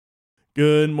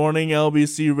Good morning,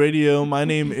 LBC Radio. My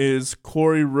name is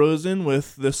Corey Rosen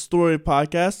with the Story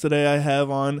Podcast. Today I have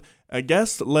on a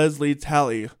guest, Leslie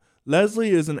Talley. Leslie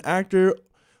is an actor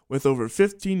with over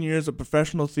 15 years of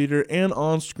professional theater and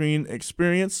on-screen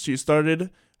experience. She starred in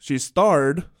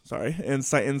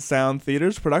Sight and Sound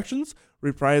Theater's productions,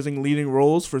 reprising leading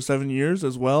roles for 7 years,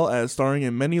 as well as starring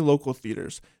in many local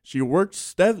theaters. She worked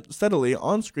steadily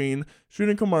on screen,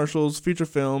 shooting commercials, feature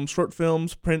films, short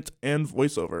films, print, and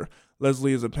voiceover.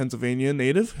 Leslie is a Pennsylvania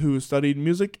native who studied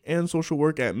music and social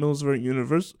work at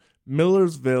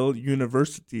Millersville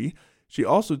University. She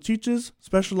also teaches,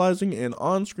 specializing in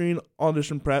on-screen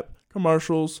audition prep,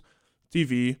 commercials,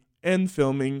 TV, and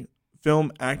film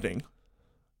acting.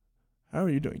 How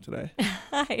are you doing today?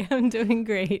 Hi, I'm doing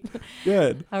great.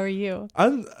 Good. How are you?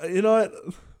 I'm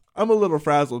a little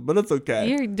frazzled, but it's okay.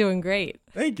 You're doing great.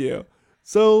 Thank you.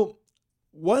 So,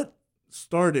 what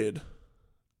started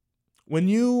when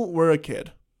you were a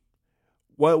kid?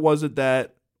 What was it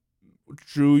that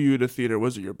drew you to theater?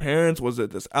 Was it your parents? Was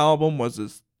it this album? Was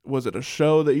it a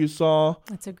show that you saw?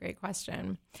 That's a great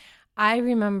question. I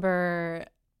remember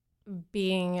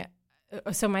my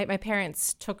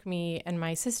parents took me and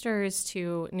my sisters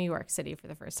to New York City for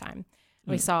the first time.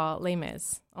 We saw Les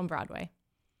Mis on Broadway.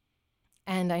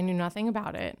 And I knew nothing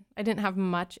about it. I didn't have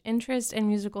much interest in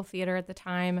musical theater at the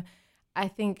time. I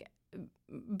think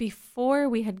before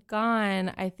we had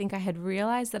gone, I think I had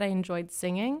realized that I enjoyed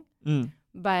singing,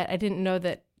 but I didn't know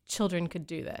that children could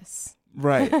do this.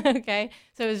 Right. Okay.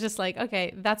 So it was just like,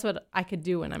 okay, that's what I could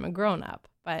do when I'm a grown up.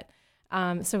 But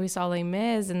so we saw Les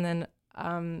Mis, and then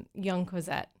young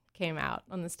Cosette came out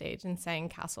on the stage and sang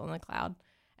Castle in the Cloud.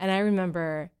 And I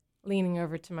remember leaning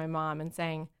over to my mom and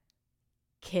saying,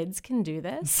 kids can do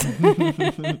this?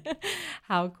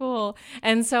 How cool.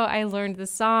 And so I learned the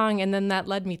song, and then that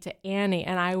led me to Annie,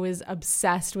 and I was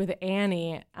obsessed with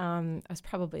Annie. I was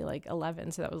probably like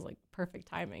 11, so that was like perfect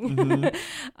timing.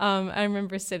 I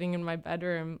remember sitting in my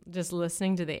bedroom just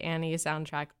listening to the Annie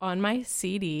soundtrack on my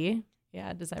CD.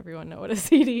 Yeah, does everyone know what a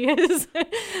CD is?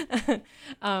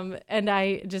 And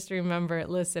I just remember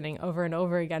listening over and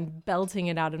over again, belting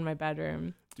it out in my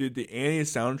bedroom. Dude, the Annie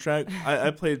soundtrack, I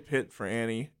played Pit for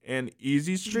Annie and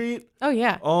Easy Street. Oh,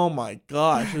 yeah. Oh, my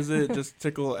gosh. Does it just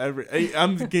tickle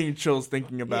I'm getting chills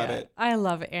thinking about it. I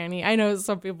love Annie. I know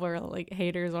some people are like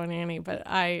haters on Annie, but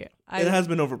I it has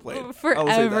been overplayed.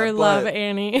 Forever love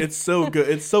Annie. It's so good.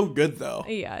 It's so good, though.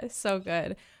 Yeah, it's so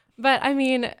good. But, I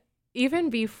mean, even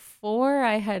before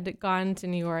I had gone to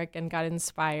New York and got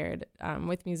inspired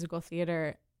with musical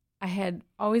theater, I had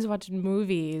always watched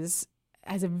movies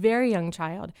as a very young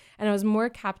child, and I was more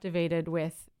captivated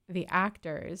with the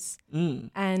actors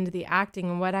and the acting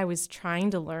and what I was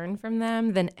trying to learn from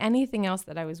them than anything else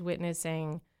that I was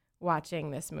witnessing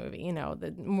watching this movie.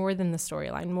 More than the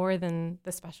storyline, more than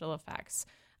the special effects.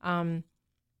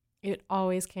 It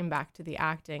always came back to the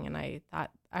acting, and I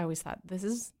always thought, this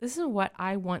is what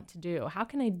I want to do. How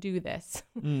can I do this?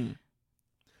 And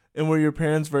were your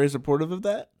parents very supportive of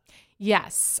that?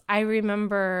 Yes. I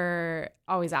remember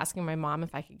always asking my mom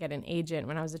if I could get an agent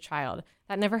when I was a child.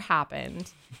 That never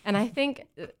happened. And I think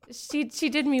she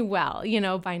did me well,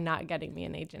 by not getting me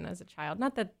an agent as a child.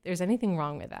 Not that there's anything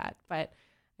wrong with that, but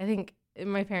I think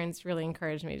my parents really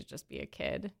encouraged me to just be a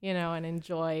kid, and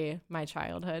enjoy my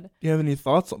childhood. Do you have any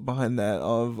thoughts behind that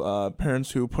of parents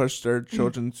who push their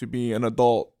children to be an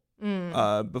adult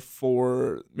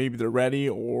before maybe they're ready,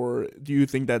 or do you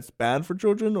think that's bad for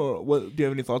children, or what? Do you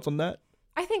have any thoughts on that?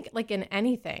 I think like in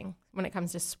anything, when it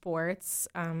comes to sports,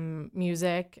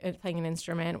 music, playing an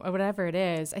instrument, or whatever it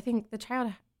is, I think the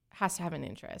child has to have an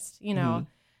interest.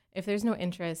 If there's no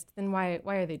interest, then why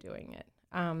are they doing it?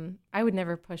 I would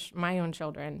never push my own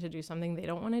children to do something they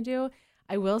don't want to do.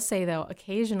 I will say, though,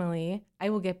 occasionally I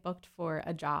will get booked for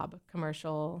a job,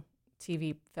 commercial,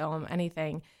 TV, film,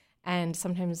 anything. And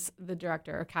sometimes the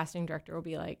director or casting director will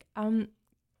be like,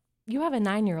 you have a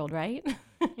 9-year-old, right?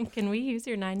 Can we use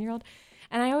your 9-year-old?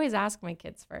 And I always ask my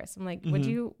kids first. I'm like, would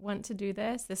you want to do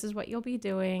this? This is what you'll be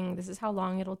doing. This is how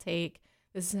long it'll take.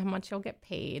 This is how much you'll get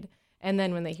paid. And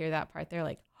then when they hear that part, they're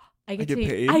like, I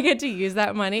get to use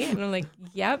that money. And I'm like,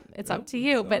 yep, it's up to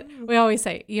you. But we always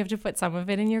say you have to put some of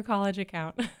it in your college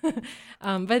account.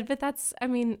 But that's,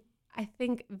 I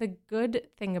think the good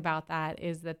thing about that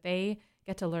is that they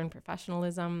get to learn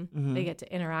professionalism. They get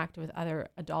to interact with other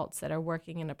adults that are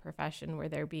working in a profession where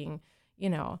they're being,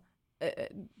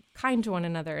 kind to one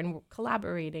another and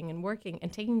collaborating and working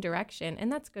and taking direction.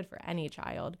 And that's good for any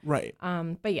child. Right.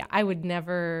 But yeah, I would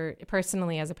never,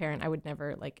 personally as a parent, I would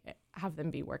never have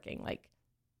them be working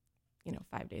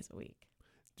 5 days a week.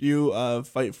 Do you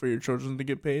fight for your children to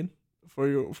get paid for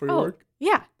your work?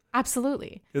 Yeah,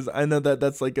 Absolutely. Because I know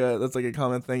that's like a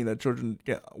common thing that children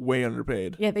get way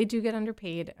underpaid. Yeah, they do get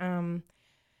underpaid.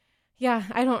 Yeah,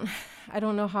 I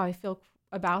don't know how I feel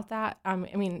about that. I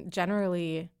mean,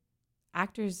 generally,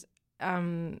 actors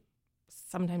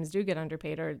sometimes do get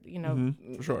underpaid, or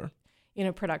For sure.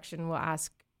 Production will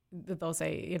ask, they'll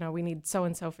say, we need so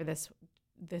and so for this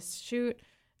shoot.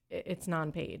 It's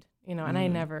non-paid, and I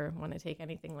never want to take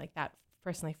anything like that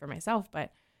personally for myself,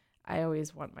 but I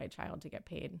always want my child to get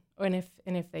paid. And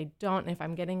if they don't, if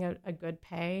I'm getting a good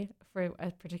pay for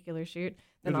a particular shoot,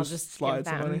 then I'll just give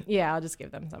them. Yeah, I'll just give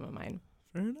them some of mine.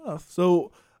 Fair enough.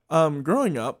 So,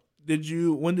 growing up, did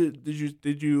you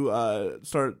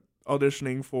start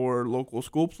auditioning for local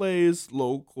school plays,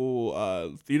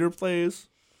 local theater plays?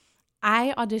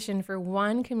 I auditioned for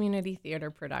one community theater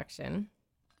production,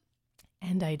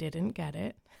 and I didn't get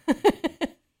it.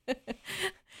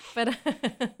 But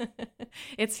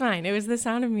it's fine. It was The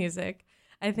Sound of Music.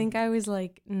 I think I was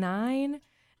like 9,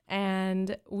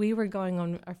 and we were going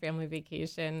on our family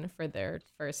vacation for their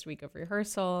first week of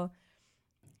rehearsal.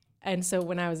 And so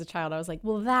when I was a child, I was like,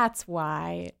 well, that's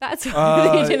why they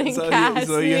didn't cast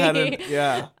me. You hadn't,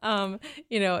 yeah.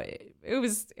 It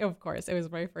was, of course, it was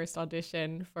my first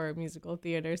audition for musical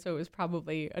theater, so it was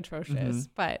probably atrocious.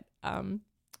 But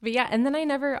yeah, and then I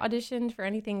never auditioned for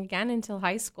anything again until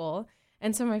high school.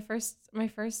 And so my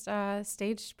first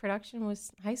stage production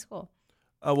was high school.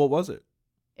 What was it?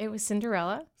 It was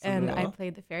Cinderella, and I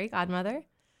played the fairy godmother.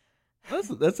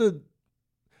 That's a.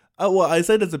 Well, I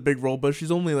said it's a big role, but she's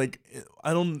only like,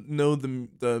 I don't know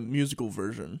the musical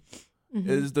version. Mm-hmm.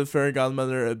 Is the fairy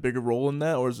godmother a bigger role in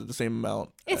that, or is it the same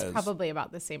amount? It's probably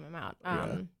about the same amount.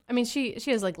 I mean, she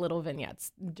has like little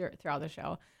vignettes throughout the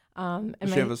show. And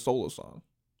does she have a solo song?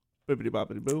 Bibbidi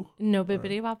boppity boo? No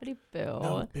bibbidi boppity boo.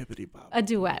 No bibbidi boppity. A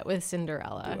duet with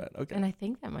Cinderella. Duet, okay. And I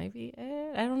think that might be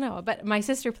it. I don't know. But my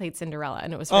sister played Cinderella,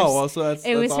 and it was her, that's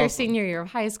was awesome. Her senior year of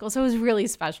high school, so it was really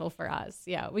special for us.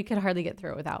 Yeah, we could hardly get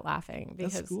through it without laughing.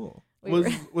 Because that's cool.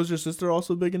 Was your sister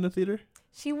also big into theater?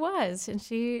 She was, and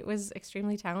she was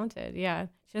extremely talented. Yeah,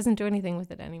 she doesn't do anything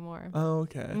with it anymore. Oh,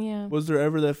 okay. Yeah. Was there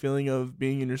ever that feeling of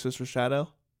being in your sister's shadow?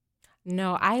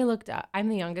 No, I looked up. I'm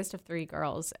the youngest of 3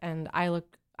 girls, and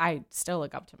I still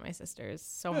look up to my sisters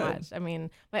so much. I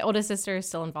mean, my oldest sister is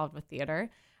still involved with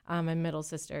theater. My middle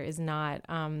sister is not.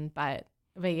 But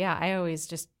yeah, I always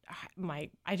just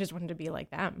I just wanted to be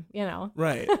like them,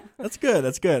 Right. That's good.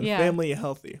 That's good. Yeah. Family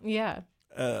healthy. Yeah.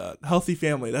 Healthy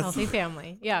family. That's healthy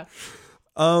family. Yeah.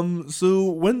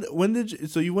 So when did you?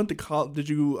 So you went to college? Did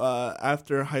you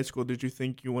after high school? Did you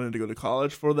think you wanted to go to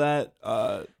college for that?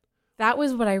 That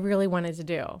was what I really wanted to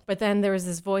do. But then there was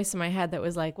this voice in my head that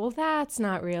was like, well, that's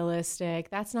not realistic.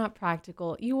 That's not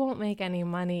practical. You won't make any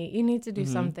money. You need to do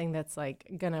something that's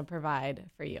like going to provide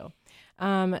for you.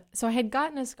 So I had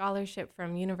gotten a scholarship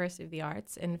from University of the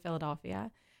Arts in Philadelphia.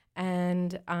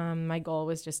 And my goal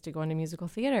was just to go into musical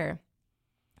theater.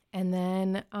 And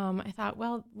then I thought,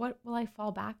 well, what will I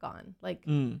fall back on? Like,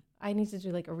 I need to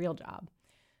do like a real job.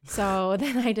 So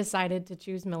then I decided to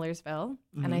choose Millersville,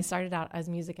 and I started out as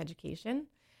music education,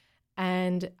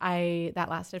 and that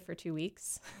lasted for 2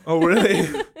 weeks. Oh, really?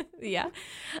 Yeah.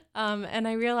 And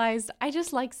I realized I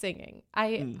just like singing.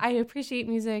 I appreciate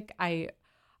music. I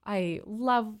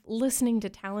love listening to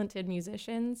talented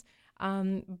musicians.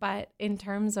 But in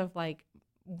terms of like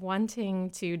wanting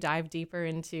to dive deeper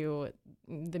into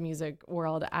the music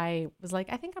world, I was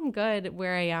like, I think I'm good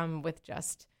where I am with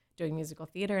just doing musical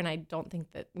theater, and I don't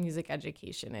think that music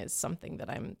education is something that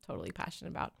I'm totally passionate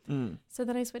about. So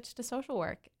then I switched to social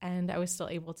work, and I was still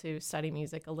able to study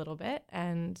music a little bit,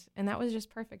 and that was just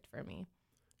perfect for me.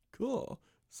 Cool.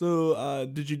 So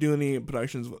did you do any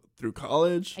productions through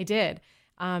college? I did.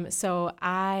 So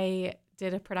I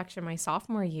did a production my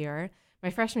sophomore year. My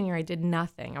freshman year, I did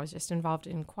nothing. I was just involved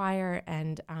in choir,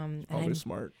 and always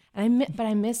smart. But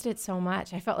I missed it so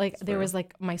much. I felt like there was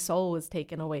like my soul was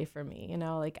taken away from me.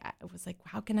 Like I was like,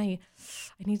 how can I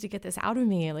need to get this out of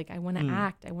me. Like I want to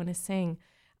act, I want to sing.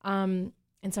 And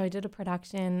so I did a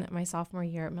production my sophomore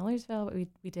year at Millersville.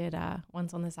 We did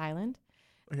Once on This Island.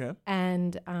 Okay.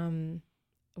 And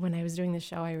when I was doing the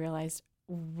show, I realized,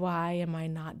 why am I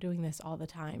not doing this all the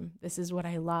time? This is what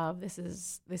I love. This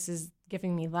is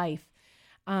giving me life.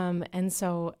 And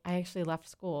so I actually left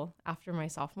school after my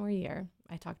sophomore year.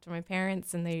 I talked to my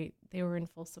parents, and they were in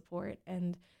full support.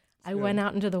 And I went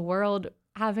out into the world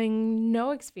having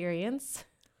no experience,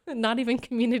 not even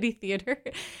community theater.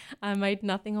 I had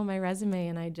nothing on my resume,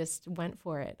 and I just went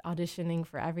for it, auditioning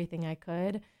for everything I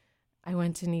could. I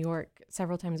went to New York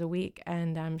several times a week,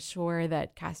 and I'm sure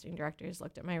that casting directors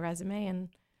looked at my resume and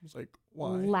It's like,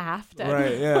 why? Laughed at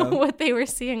Right, yeah. what they were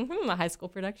seeing. A high school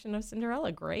production of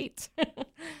Cinderella, great.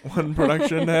 One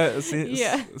production at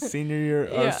Yeah. senior year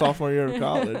or Yeah. sophomore year of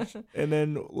college, and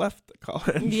then left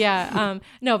college. Yeah.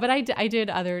 No, but I did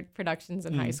other productions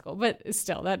in high school, but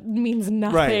still, that means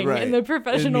nothing Right. in the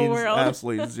professional it means world.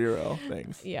 absolutely zero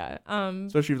things. Yeah.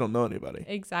 Especially if you don't know anybody.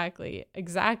 Exactly.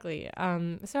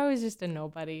 So I was just a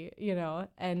nobody,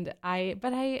 and I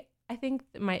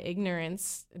think that my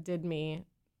ignorance did me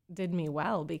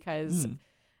well, because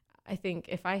I think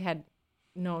if I had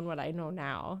known what I know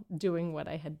now, doing what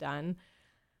I had done,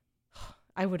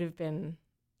 I wouldn't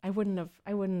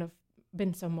have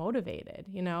been so motivated,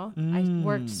 I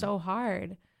worked so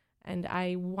hard and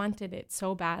I wanted it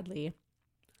so badly.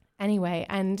 Anyway,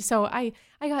 and so I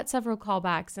got several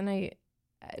callbacks,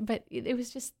 but it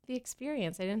was just the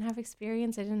experience. I didn't have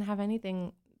experience. I didn't have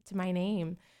anything to my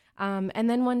name. And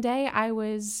then one day I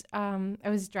was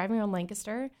driving around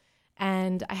Lancaster,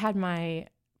 and I had my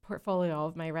portfolio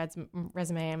of my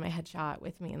resume and my headshot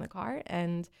with me in the car.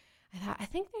 And I thought, I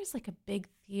think there's like a big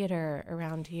theater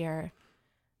around here.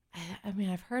 I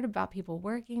mean, I've heard about people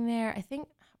working there. I think,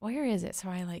 where is it? So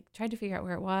I tried to figure out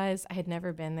where it was. I had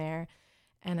never been there,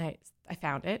 and I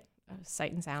found it.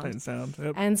 Sight and Sound. Sight and Sound.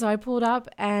 Yep. And so I pulled up,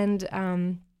 and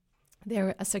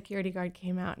a security guard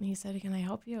came out, and he said, "Can I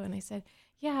help you?" And I said,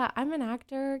 "Yeah, I'm an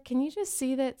actor. Can you just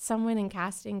see that someone in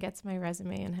casting gets my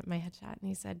resume and my headshot?" And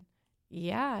he said,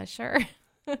 "Yeah, sure."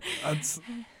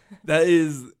 That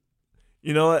is,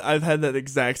 what? I've had that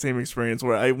exact same experience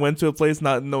where I went to a place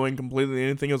not knowing completely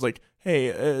anything. I was like, hey,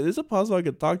 is it possible I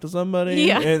could talk to somebody?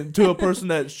 Yeah. And to a person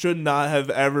that should not have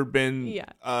ever been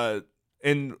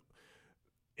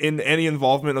in any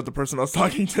involvement of the person I was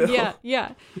talking to.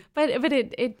 Yeah. But it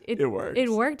worked.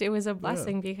 It worked. It was a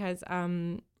blessing because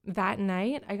that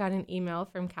night I got an email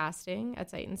from casting at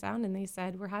Sight and Sound, and they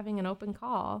said, "We're having an open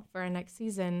call for our next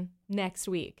season next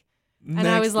week." And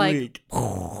I was like,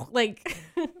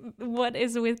 what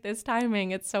is with this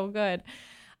timing? It's so good.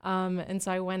 And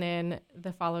so I went in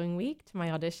the following week to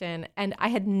my audition, and I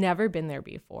had never been there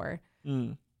before.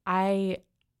 I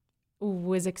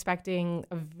was expecting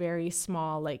a very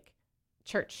small,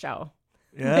 church show.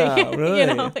 Yeah,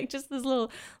 really. Just this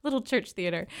little church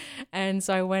theater. And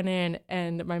so I went in,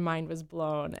 and my mind was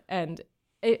blown. And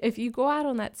if you go out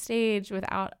on that stage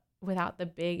without the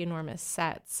big, enormous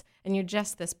sets, and you're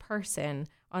just this person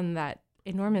on that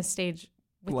enormous stage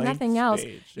with Blank nothing else,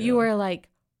 stage, you are like,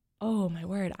 oh my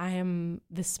word, I am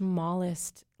the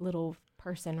smallest little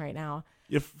person right now.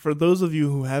 For those of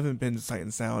you who haven't been to Sight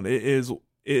and Sound, it's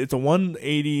a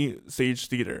 180 stage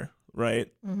theater,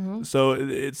 right? Mm-hmm. So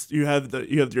you have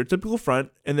your typical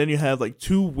front, and then you have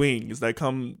two wings that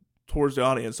come towards the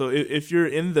audience. So if you're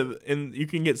you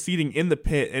can get seating in the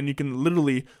pit, and you can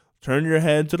literally turn your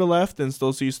head to the left and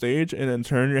still see stage, and then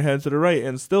turn your head to the right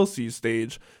and still see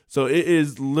stage. So it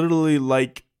is literally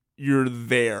like you're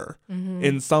there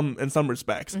in some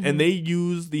respects. And they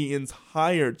use the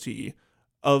entirety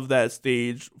of that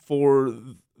stage for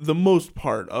the most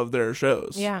part of their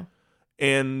shows. Yeah.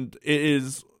 And it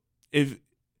is, just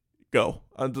go.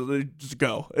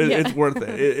 It's worth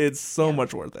it. It's so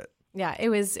much worth it. Yeah, it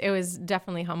was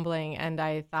definitely humbling, and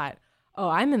I thought, oh,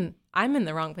 I'm in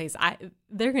the wrong place.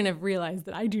 They're gonna realize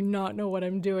that I do not know what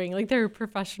I'm doing. There are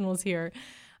professionals here.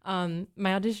 My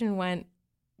audition went,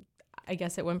 I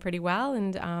guess it went pretty well,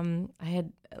 and I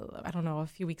don't know, a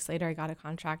few weeks later I got a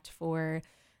contract for,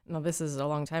 no, this is a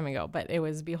long time ago, but it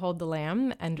was Behold the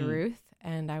Lamb and Ruth,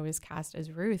 and I was cast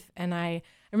as Ruth. And I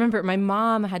remember my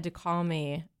mom had to call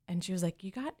me, and she was like,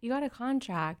 you got a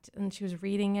contract, and she was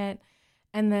reading it,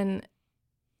 and then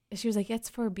she was like, it's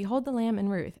for Behold the Lamb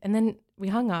and Ruth. And then we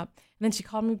hung up, and then she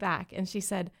called me back, and she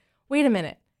said, wait a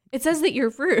minute, it says that you're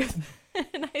Ruth.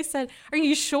 And I said, are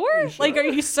you sure? Are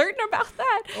you certain about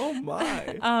that? Oh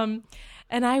my.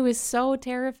 And I was so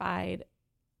terrified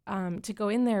to go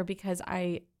in there, because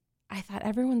I thought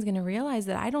everyone's going to realize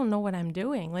that I don't know what I'm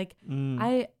doing.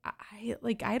 I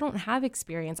don't have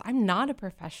experience. I'm not a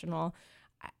professional.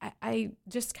 I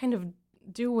just kind of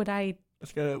do what I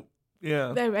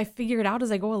figure it out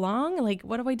as I go along.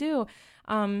 What do I do?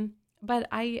 But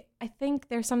I think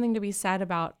there's something to be said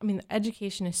about,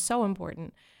 education is so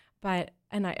important,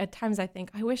 and at times I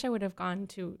think I wish I would have gone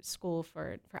to school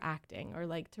for acting, or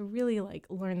to really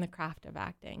learn the craft of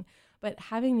acting. But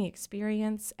having the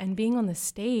experience and being on the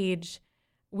stage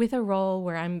with a role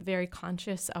where I'm very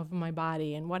conscious of my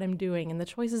body and what I'm doing and the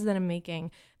choices that I'm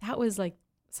making, that was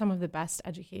some of the best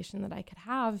education that I could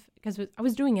have, because I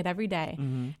was doing it every day.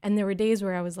 And there were days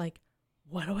where I was like,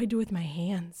 what do I do with my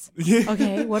hands? Yeah.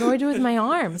 Okay, what do I do with my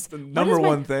arms? The number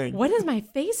one thing. What is my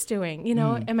face doing? You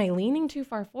know, am I leaning too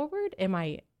far forward? Am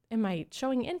I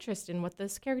showing interest in what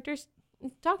this character's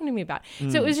talking to me about?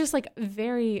 So it was just like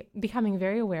becoming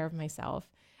very aware of myself.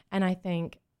 And I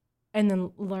think, and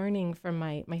then learning from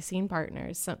my scene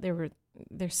partners. So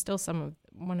they're still some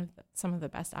of the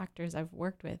best actors I've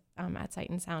worked with at Sight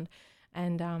and Sound.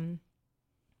 And,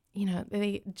 you know,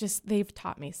 they've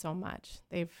taught me so much.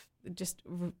 They've just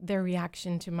their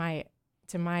reaction to my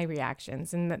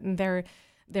reactions, and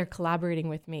they're collaborating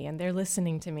with me, and they're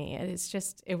listening to me. And it's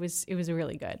just, it was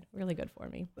really good for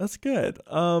me. That's good.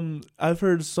 I've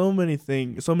heard so many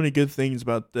good things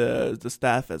about the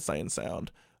staff at Sight and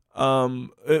Sound,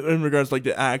 in regards to like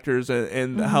the actors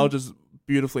and how just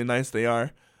beautifully nice they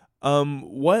are.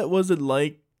 What was it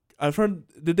like? I've heard,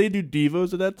 did they do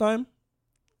Devos at that time?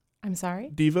 I'm sorry?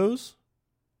 Devos?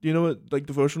 Do you know what, like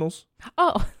devotionals?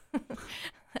 Oh,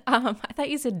 I thought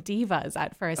you said divas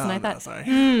at first, and I thought,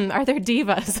 sorry. Are there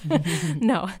divas?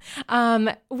 No.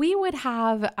 We would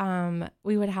have, I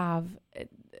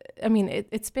mean,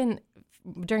 it's been,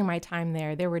 during my time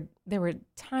there were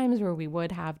times where we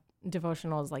would have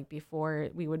devotionals like before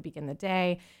we would begin the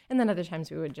day, and then other times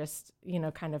we would just, you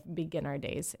know, kind of begin our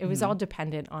days. It was all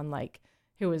dependent on like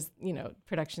who was, you know,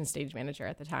 production stage manager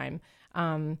at the time.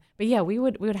 But yeah, we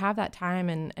would have that time,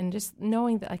 and just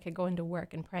knowing that I could go into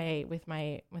work and pray with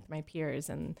my peers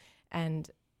and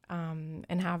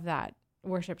have that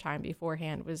worship time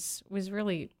beforehand was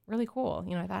really, really cool.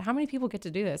 You know, I thought, how many people get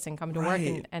to do this and come to work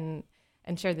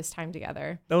and share this time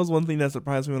together? That was one thing that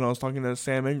surprised me when I was talking to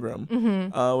Sam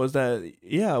Ingram, was that,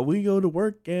 yeah, we go to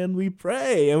work and we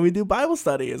pray and we do Bible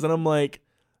studies. And I'm like,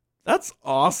 that's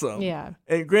awesome. Yeah.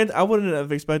 And granted, I wouldn't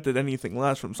have expected anything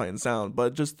less from Sight and Sound,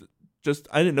 but just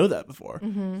I didn't know that before.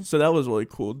 So that was really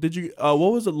cool. Did you,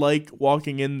 what was it like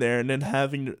walking in there and then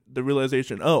having the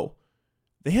realization, oh,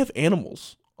 they have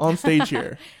animals on stage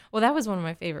here? Well, that was one of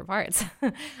my favorite parts.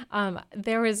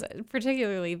 There was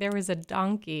a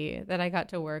donkey that I got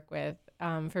to work with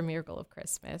for Miracle of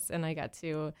Christmas, and I got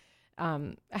to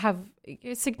have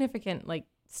significant like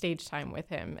stage time with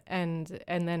him and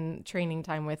then training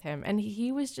time with him, and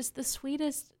he was just the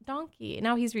sweetest donkey.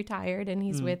 Now he's retired and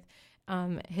he's with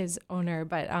his owner,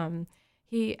 but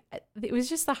it was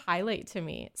just the highlight to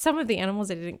me. Some of the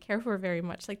animals I didn't care for very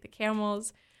much, like the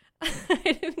camels.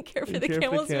 I didn't care for the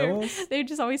camels. They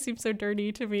just always seem so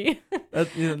dirty to me.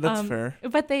 That's fair.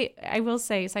 But I will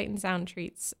say, Sight and Sound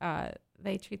treats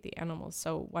the animals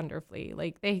so wonderfully.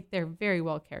 Like they're very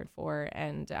well cared for,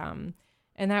 and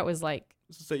that was like,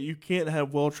 so you can't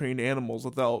have well-trained animals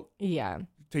without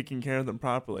taking care of them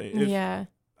properly.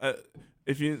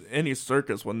 If any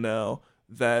circus will know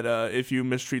that if you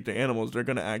mistreat the animals, they're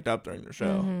going to act up during the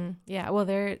show. Yeah, well,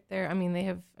 they're I mean, they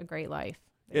have a great life.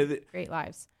 Great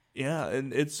lives. Yeah,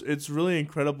 and it's really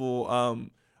incredible.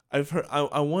 I've heard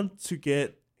I want to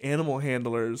get animal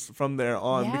handlers from there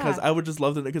on, because I would just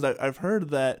love to, because I've heard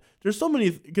that there's so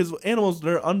many, because animals,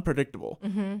 they're unpredictable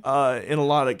in a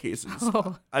lot of cases.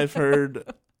 I've heard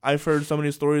so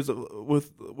many stories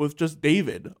with just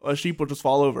David. A sheep will just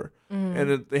fall over,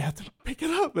 and they have to pick it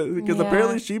up, because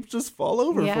apparently sheep just fall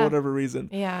over for whatever reason.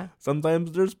 Yeah.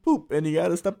 Sometimes there's poop, and you got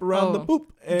to step around the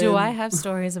poop. Do I have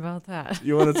stories about that?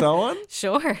 You want to tell one?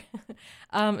 Sure.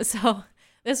 So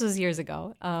this was years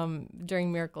ago,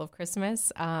 during Miracle of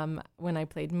Christmas. When I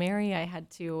played Mary, I had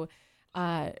to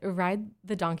ride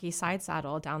the donkey side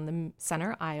saddle down the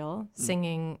center aisle,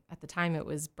 singing, at the time it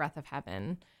was Breath of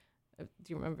Heaven. Do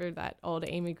you remember that old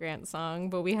Amy Grant song?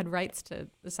 But we had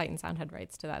the Sight and Sound had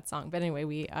rights to that song. But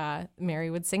anyway, Mary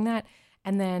would sing that,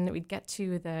 and then we'd get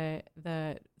to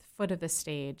the foot of the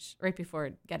stage right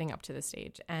before getting up to the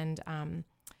stage, and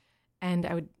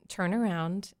I would turn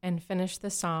around and finish the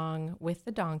song with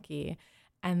the donkey,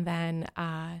 and then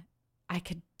I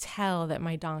could tell that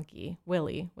my donkey,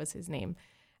 Willie was his name,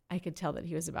 I could tell that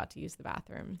he was about to use the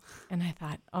bathroom. And I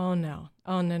thought, oh no,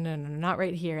 not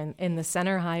right here in the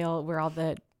center aisle where all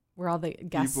the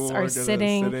guests are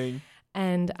sitting.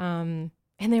 And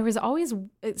there was always,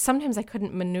 sometimes I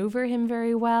couldn't maneuver him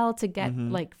very well to get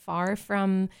like far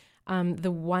from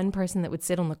the one person that would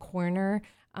sit on the corner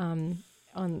on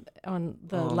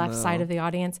the left side of the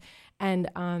audience. And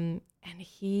I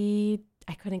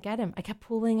couldn't get him. I kept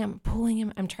pulling him.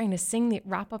 I'm trying to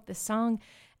wrap up the song.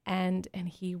 And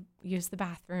he used the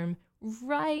bathroom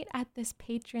right at this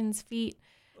patron's feet.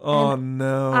 Oh,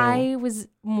 no. I was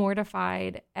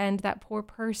mortified. And that poor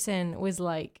person was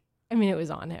like, I mean, it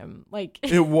was on him. Like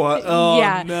It was. Oh,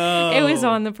 yeah, no. it was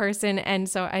on the person. And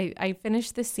so I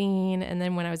finished the scene. And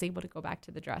then when I was able to go back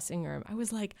to the dressing room, I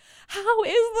was like, how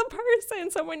is the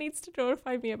person? Someone needs to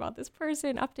notify me about this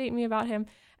person, update me about him.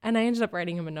 And I ended up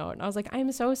writing him a note. And I was like,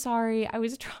 I'm so sorry. I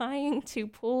was trying to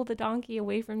pull the donkey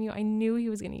away from you. I knew he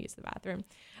was going to use the bathroom.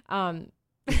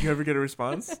 Did you ever get a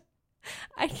response?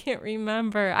 I can't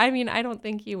remember. I mean, I don't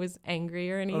think he was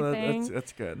angry or anything.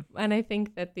 That's good. And I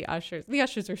think that the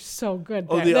ushers are so good.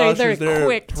 Oh, They're they're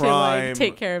quick prime. to like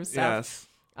take care of stuff.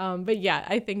 Yes. But yeah,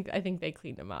 I think they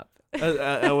cleaned him up.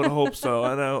 I would hope so.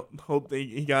 And I hope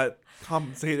he got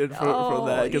compensated for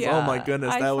that. Because, oh my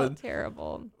goodness, I that felt was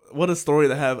terrible. What a story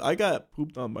to have. I got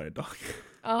pooped on by a dog.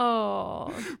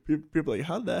 Oh. People are like,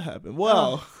 how did that happen?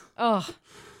 Wow. Oh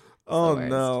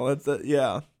no. That's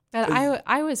yeah. But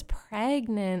I was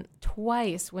pregnant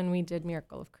twice when we did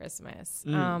Miracle of Christmas.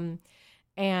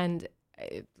 And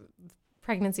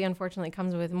pregnancy unfortunately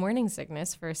comes with morning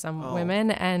sickness for some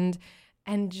women, and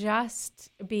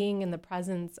just being in the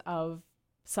presence of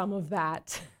some of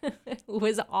that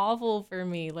was awful for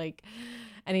me. Like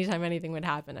anytime anything would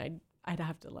happen, I'd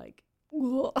have to like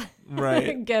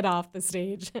right. get off the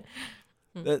stage.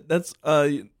 That's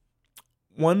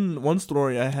one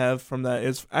story I have from that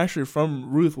is actually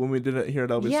from Ruth when we did it here at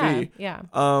LBC. Yeah.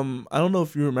 I don't know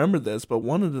if you remember this, but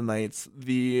one of the nights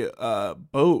the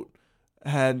boat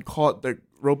had caught the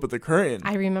rope at the curtain.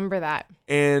 I remember that.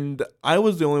 And I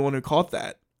was the only one who caught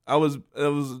that. It was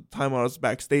the time I was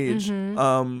backstage.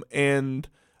 Mm-hmm. And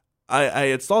I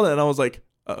had saw that and I was like,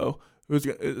 uh-oh.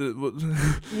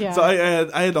 Yeah. So I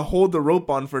had to hold the rope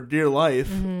on for dear life,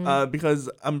 because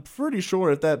I'm pretty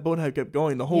sure if that boat had kept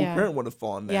going, the whole curtain would have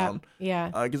fallen down. Yeah.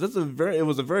 Because it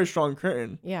was a very strong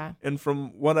curtain. Yeah. And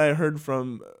from what I heard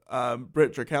from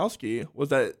Britt Drakowski was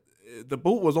that the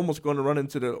boat was almost going to run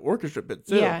into the orchestra pit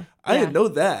too. Yeah. I didn't know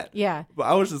that. Yeah. But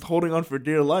I was just holding on for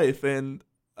dear life, and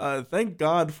thank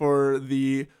God for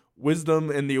the wisdom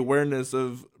and the awareness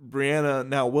of Brianna,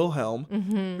 now Wilhelm,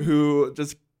 who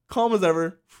just calm as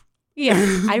ever.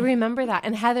 Yeah, I remember that.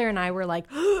 And Heather and I were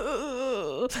like,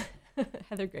 Heather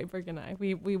Grayberg and I,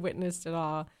 we witnessed it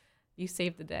all. You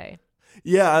saved the day.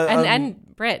 Yeah.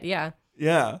 And Britt, yeah.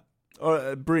 Yeah.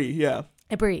 Or Brie, yeah.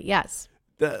 Brie, yes.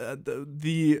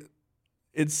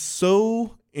 It's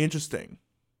so interesting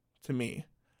to me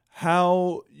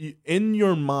how in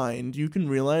your mind you can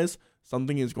realize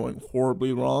something is going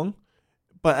horribly wrong,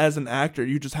 but as an actor,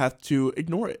 you just have to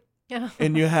ignore it. Yeah.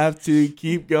 And you have to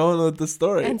keep going with the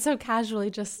story. And so casually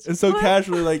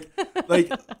like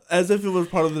as if it was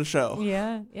part of the show.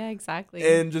 Yeah, exactly.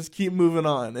 And just keep moving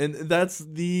on. And that's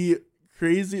the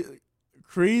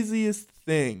craziest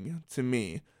thing to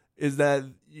me is that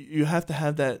you have to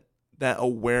have that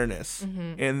awareness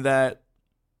and that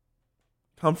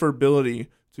comfortability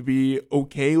to be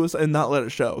okay with and not let it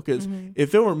show. Because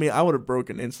if it were me, I would have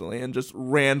broken instantly and just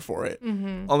ran for it.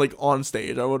 On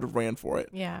stage, I would have ran for it.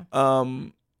 Yeah.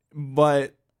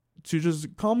 But to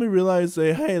just calmly realize,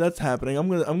 say, hey, that's happening. I'm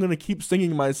gonna keep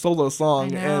singing my solo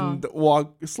song and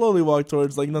slowly walk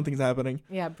towards like nothing's happening.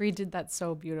 Yeah, Brie did that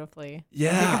so beautifully.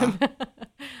 Yeah. I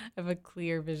have a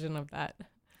clear vision of that.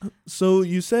 So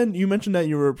you mentioned that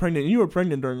you were pregnant. You were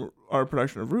pregnant during our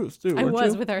production of Ruth too. I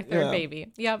was you? with our third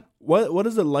baby. Yep. What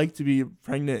is it like to be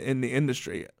pregnant in the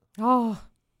industry? Oh,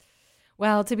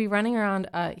 well, to be running around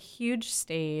a huge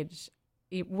stage.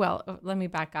 Well, let me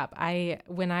back up.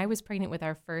 When I was pregnant with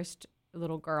our first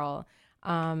little girl,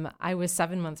 I was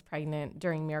 7 months pregnant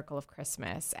during Miracle of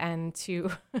Christmas, and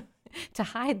to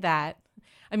hide that,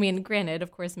 I mean, granted, of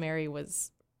course, Mary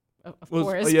was.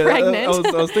 Pregnant. I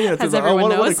was thinking that too.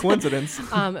 What a coincidence.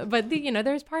 But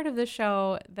there's part of the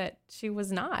show that she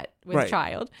was not with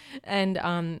child,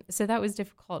 and so that was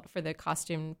difficult for the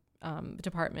costume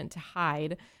department to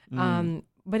hide.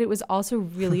 But it was also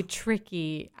really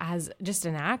tricky as just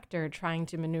an actor trying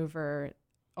to maneuver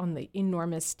on the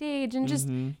enormous stage and just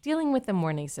dealing with the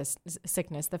morning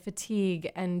sickness, the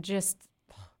fatigue, and just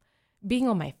being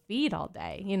on my feet all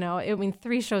day, I mean,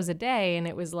 3 shows a day. And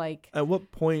it was like, at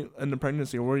what point in the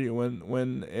pregnancy were you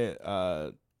when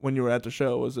you were at the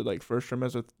show? Was it like first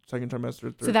trimester, second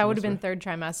trimester, third so that trimester? would have been 3rd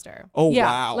trimester. Oh, yeah,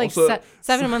 wow. Like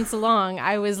 7 months along,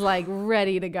 I was like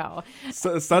ready to go.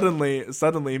 So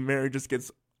suddenly Mary just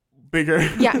gets bigger.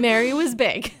 Yeah. Mary was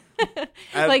big.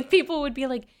 Like people would be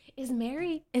like, is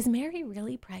Mary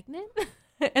really pregnant?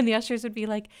 And the ushers would be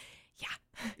like, yeah.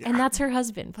 And that's her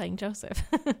husband playing Joseph.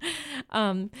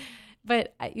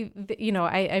 But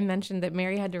I mentioned that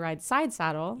Mary had to ride side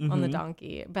saddle on the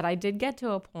donkey, but I did get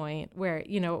to a point where,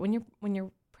 when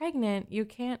you're pregnant, you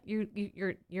can't,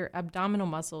 your abdominal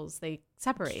muscles, they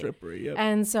separate. Slippery, yep.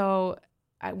 And so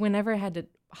whenever I had to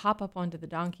hop up onto the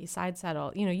donkey side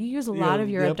saddle, you use a lot of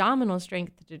your abdominal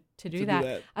strength to do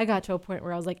that. I got to a point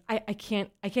where I was like, I can't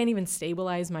even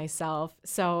stabilize myself.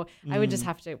 So I would just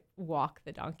have to walk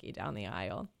the donkey down the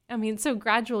aisle. I mean, so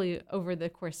gradually over the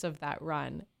course of that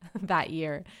run that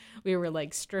year, we were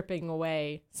like stripping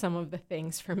away some of the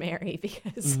things for Mary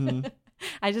because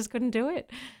I just couldn't do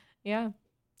it. Yeah.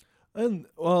 And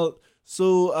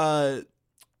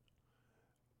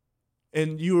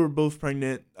and you were both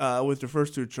pregnant with your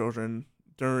first two children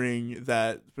during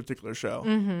that particular show.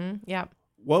 Mm-hmm. Yeah.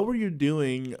 What were you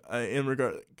doing in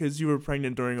regard, because you were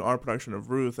pregnant during our production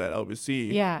of Ruth at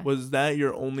LBC? Yeah. Was that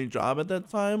your only job at that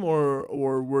time, or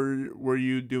were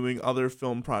you doing other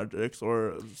film projects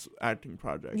or acting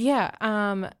projects? Yeah.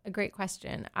 A great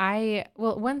question.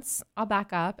 Once I'll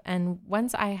back up, and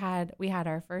once we had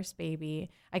our first baby,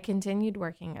 I continued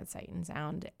working at Sight and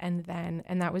Sound, and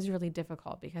that was really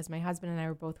difficult because my husband and I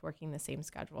were both working the same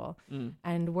schedule,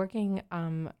 and working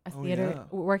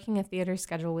working a theater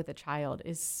schedule with a child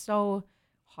is so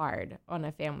hard on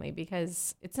a family,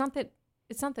 because it's not that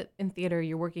in theater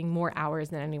you're working more hours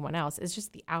than anyone else. It's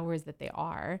just the hours that they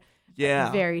are. Yeah.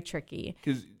 Very tricky.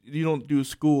 Because you don't do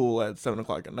school at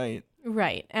 7:00 at night.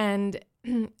 Right. And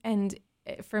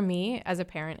for me as a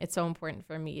parent, it's so important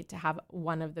for me to have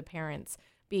one of the parents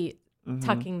be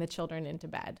tucking the children into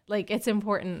bed. Like, it's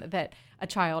important that a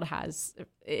child has,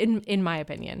 in my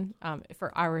opinion,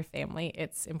 for our family,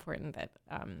 it's important that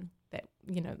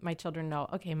my children know,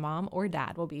 okay, mom or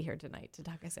dad will be here tonight to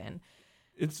tuck us in.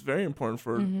 It's very important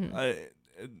for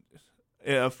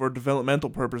developmental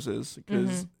purposes,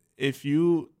 because if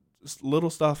little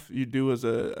stuff you do as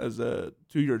a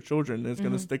to your children is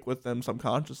going to stick with them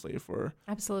subconsciously for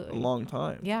absolutely a long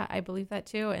time. Yeah, I believe that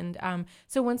too. And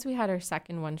so once we had our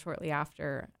second one shortly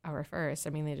after our first, I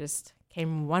mean, they just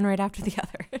came one right after the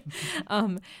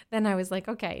other. Then I was like,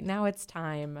 okay, now it's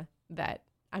time that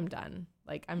I'm done.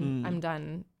 Like I'm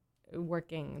done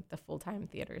working the full-time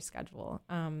theater schedule.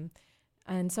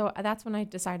 And so that's when I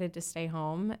decided to stay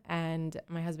home, and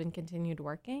my husband continued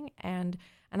working, and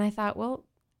I thought, well,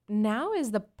 now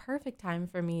is the perfect time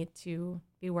for me to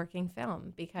be working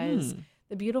film, because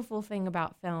the beautiful thing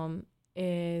about film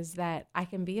is that I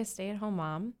can be a stay-at-home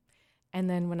mom, and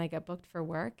then when I get booked for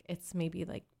work, it's maybe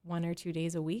like 1 or 2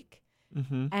 days a week,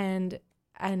 and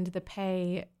the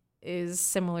pay is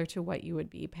similar to what you would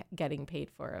be getting paid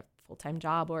for a full-time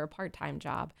job or a part-time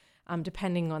job,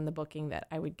 depending on the booking that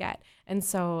I would get. And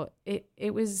so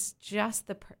it was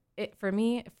just for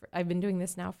me. I've been doing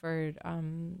this now for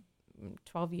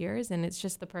 12 years, and it's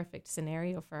just the perfect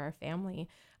scenario for our family.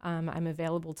 I'm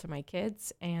available to my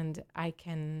kids, and I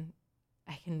can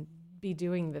be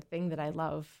doing the thing that I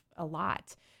love a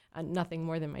lot. Nothing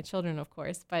more than my children, of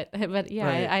course, but yeah,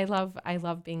 right. I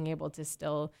love being able to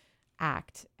still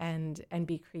act and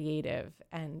be creative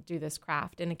and do this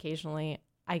craft, and occasionally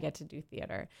I get to do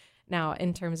theater. Now,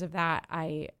 in terms of that,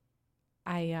 I'm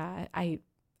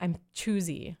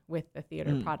choosy with the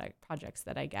theater projects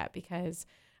that I get, because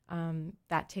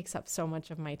that takes up so much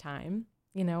of my time.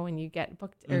 When you get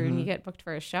booked when you get booked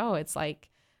for a show, it's like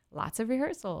lots of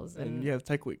rehearsals, and you have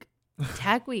Tech Week,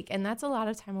 and that's a lot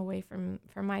of time away from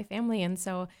my family. And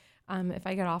so if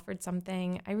I get offered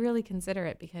something, I really consider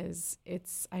it, because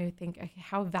I think,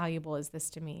 how valuable is this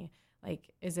to me?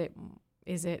 Like, is it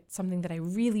something that I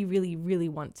really, really, really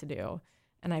want to do?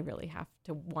 And I really have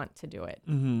to want to do it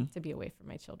to be away from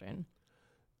my children.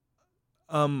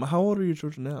 How old are your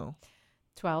children now?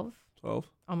 12,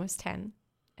 almost 10,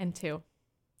 and 2.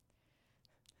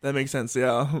 That makes sense.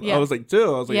 Yeah. I was like 2.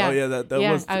 I was like, oh yeah, that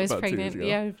was. I was about pregnant. 2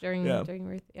 years ago. During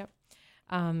Ruth. Yep.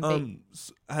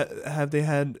 Have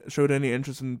they showed any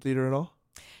interest in theater at all?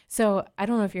 So I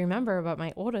don't know if you remember, but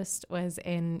my oldest was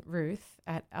in Ruth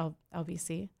at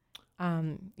LBC.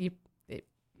 Who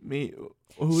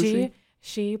was she?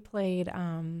 She played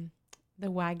the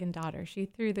wagon daughter. She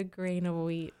threw the grain of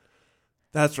wheat.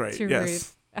 That's right.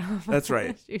 Yes. Ruth. That's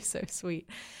right. She's so sweet.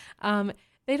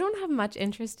 They don't have much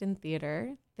interest in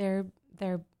theater. They're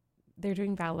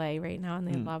doing ballet right now, and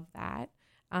they love that.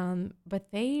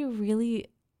 But they really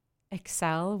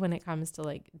excel when it comes to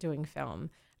like doing film.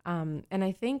 And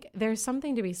I think there's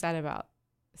something to be said about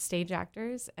stage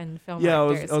actors and film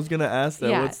actors. I was gonna ask that.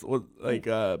 Yeah.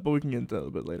 But we can get into that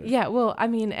a bit later. Yeah, well, I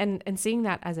mean, and seeing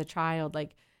that as a child,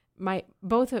 like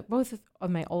both of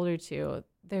my older two,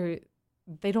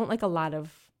 they don't like a lot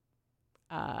of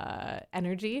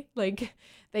energy. Like,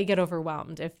 they get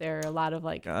overwhelmed if there are a lot of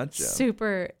like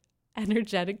super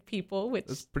energetic people, which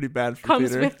that's pretty bad for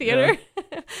comes theater. with theater.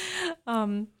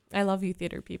 I love you,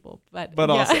 theater people, but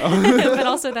also, but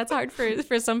also that's hard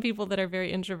for some people that are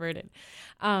very introverted.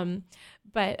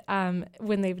 But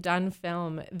when they've done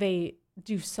film, they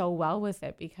do so well with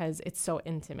it because it's so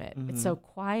intimate. Mm-hmm. It's so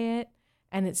quiet,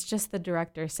 and it's just the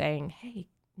director saying, "Hey,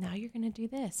 now you're going to do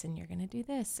this, and you're going to do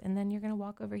this, and then you're going to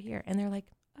walk over here." And they're like,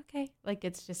 "Okay." Like,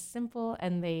 it's just simple,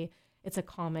 and it's a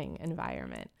calming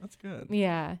environment. That's good.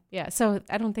 Yeah. So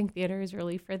I don't think theater is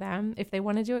really for them. If they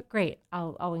want to do it, great.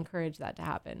 I'll encourage that to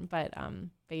happen. But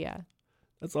yeah.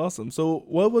 That's awesome. So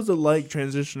what was it like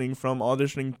transitioning from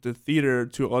auditioning to theater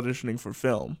to auditioning for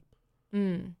film?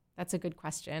 That's a good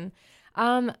question.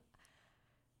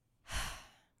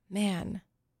 Man,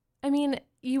 I mean,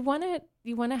 you want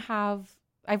to have,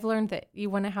 I've learned that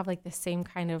you want to have like the same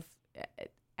kind of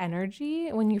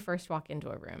energy when you first walk into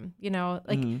a room,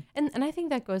 like, and I think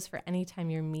that goes for any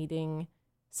time you're meeting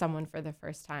someone for the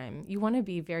first time. You want to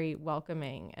be very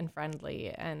welcoming and friendly,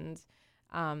 and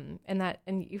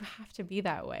you have to be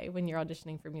that way when you're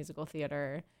auditioning for musical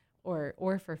theater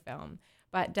or for film.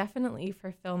 But definitely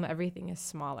for film, everything is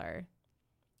smaller.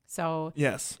 So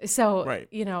yes. So right.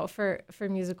 For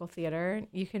musical theater,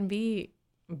 you can be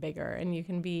bigger and you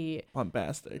can be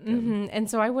bombastic. And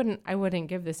so I wouldn't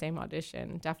give the same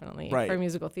audition definitely for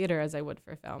musical theater as I would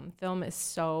for film. Film is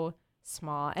so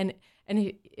small, and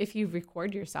if you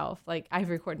record yourself, like I've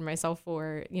recorded myself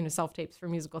for self tapes for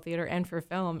musical theater and for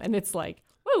film, and it's like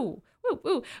woo woo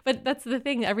woo. But that's the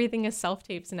thing, everything is self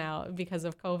tapes now because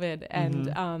of COVID,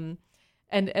 and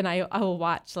and I will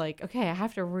watch like, okay, I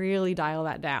have to really dial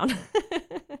that down.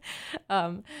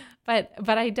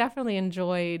 But I definitely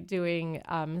enjoy doing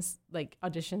like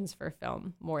auditions for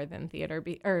film more than theater,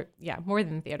 more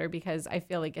than theater, because I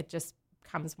feel like it just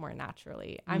comes more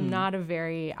naturally. I'm not a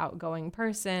very outgoing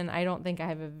person. I don't think I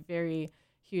have a very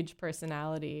huge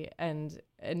personality, and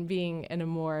being in a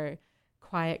more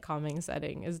quiet, calming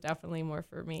setting is definitely more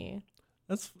for me.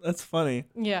 That's funny.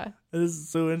 Yeah, it is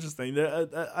so interesting.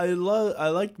 I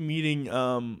like meeting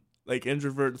like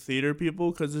introvert theater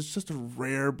people because it's just a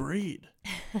rare breed.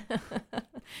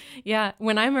 Yeah,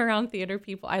 when I'm around theater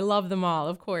people, I love them all,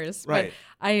 of course. Right.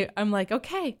 But I'm like,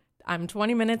 okay, I'm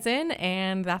 20 minutes in,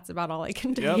 and that's about all I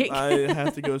can take. Yep, I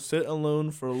have to go sit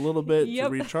alone for a little bit to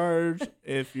recharge.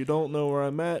 If you don't know where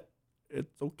I'm at,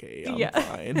 it's okay. I'm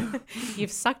fine.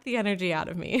 You've sucked the energy out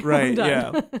of me. Right,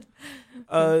 yeah.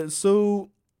 So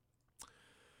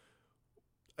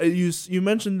you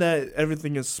mentioned that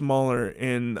everything is smaller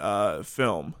in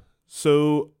film.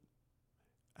 So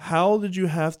how did you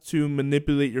have to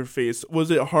manipulate your face?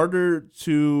 Was it hard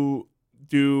to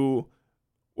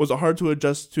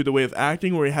adjust to the way of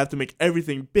acting where you had to make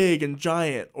everything big and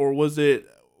giant, or was it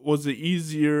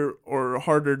easier or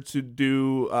harder to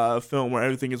do film where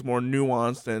everything is more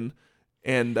nuanced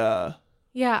and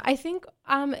Yeah, I think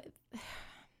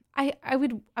I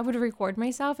would record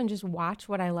myself and just watch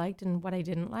what I liked and what I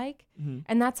didn't like.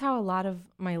 And that's how a lot of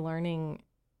my learning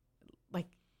like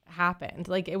happened.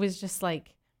 Like, it was just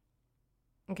like,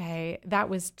 okay, that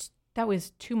was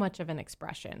too much of an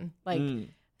expression. Like,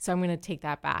 so I'm going to take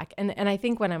that back. And I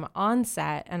think when I'm on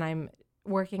set and I'm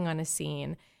working on a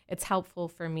scene, it's helpful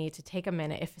for me to take a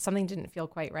minute. If something didn't feel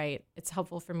quite right, it's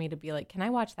helpful for me to be like, can I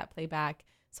watch that playback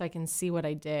so I can see what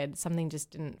I did? Something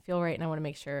just didn't feel right, and I want to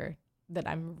make sure that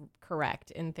I'm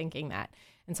correct in thinking that.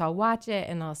 And so I'll watch it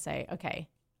and I'll say, okay,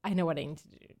 I know what I need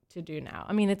to do now.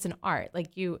 I mean, it's an art.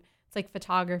 Like it's like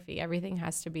photography. Everything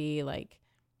has to be like,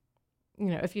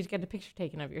 if you get a picture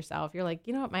taken of yourself, you're like,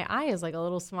 you know what, my eye is like a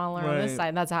little smaller on this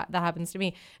side. That happens to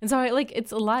me. And so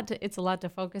it's a lot to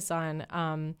focus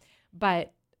on.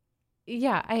 But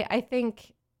yeah, I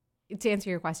think, to answer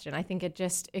your question, I think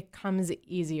it comes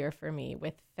easier for me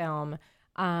with film.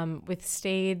 With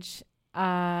stage,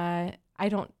 I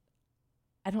don't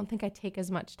think I take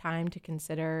as much time to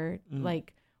consider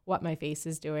like what my face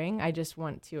is doing. I just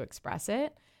want to express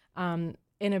it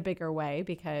in a bigger way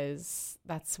because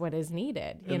that's what is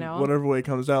needed, Whatever way it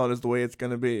comes out is the way it's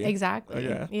going to be. Exactly.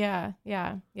 Okay.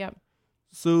 Yeah. Yep.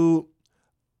 So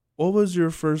what was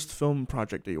your first film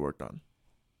project that you worked on?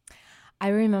 I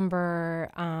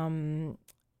remember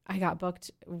I got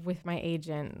booked with my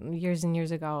agent years and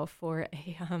years ago for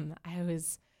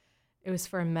it was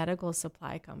for a medical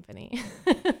supply company.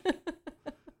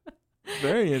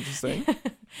 Very interesting.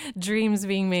 Dreams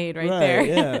being made right there.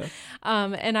 Yeah.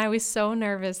 And I was so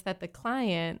nervous that the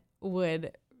client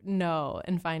would know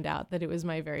and find out that it was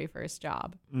my very first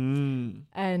job. And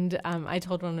I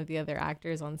told one of the other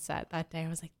actors on set that day, I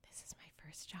was like, this is my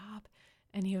first job.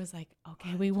 And he was like,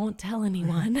 okay, we won't tell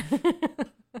anyone.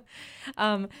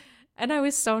 And I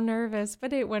was so nervous,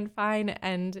 but it went fine.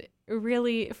 And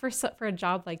really, for a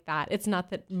job like that, it's not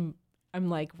that I'm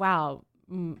like, wow,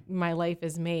 my life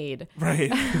is made.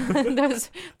 Right.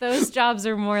 those jobs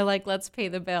are more like, let's pay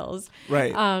the bills.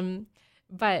 Right.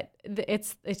 But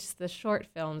it's the short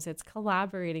films. It's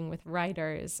collaborating with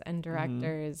writers and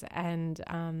directors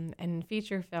and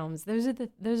feature films. Those are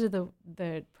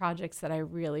the projects that I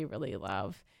really, really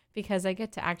love, because I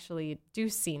get to actually do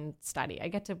scene study. I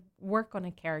get to work on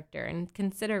a character and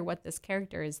consider what this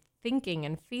character is thinking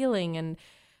and feeling, and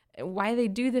why they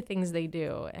do the things they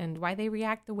do, and why they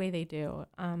react the way they do.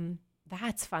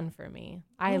 That's fun for me.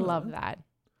 I love that.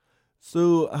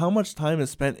 So how much time is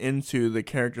spent into the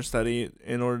character study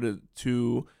in order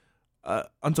to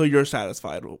until you're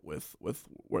satisfied with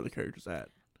where the character's at?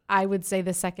 I would say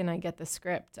the second I get the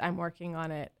script, I'm working on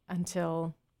it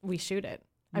until we shoot it.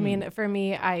 I mean, for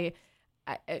me, I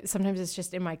sometimes it's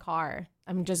just in my car.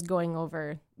 I'm just going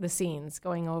over the scenes,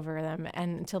 going over them,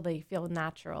 and until they feel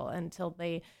natural, until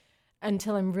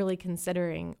I'm really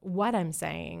considering what I'm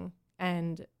saying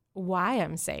and why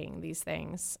I'm saying these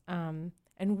things,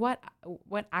 and what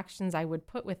actions I would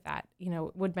put with that. You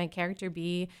know, would my character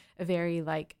be a very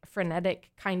like frenetic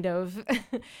kind of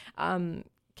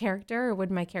character, or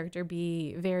would my character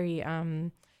be very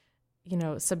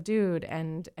subdued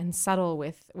and subtle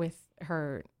with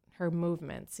her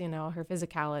movements, her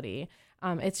physicality.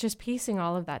 It's just piecing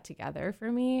all of that together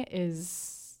for me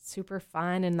is super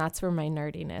fun, and that's where my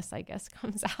nerdiness, I guess,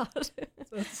 comes out.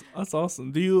 That's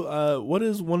awesome. Do you what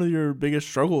is one of your biggest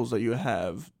struggles that you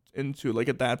have into like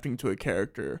adapting to a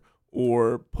character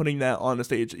or putting that on a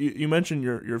stage? You mentioned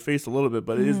your face a little bit,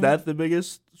 but is that the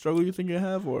biggest struggle you think you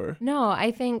have? Or no,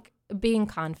 I think being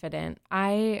confident.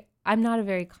 I'm not a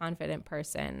very confident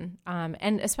person,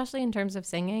 and especially in terms of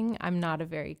singing, I'm not a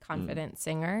very confident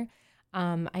singer.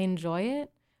 I enjoy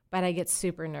it, but I get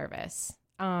super nervous.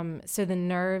 So the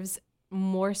nerves,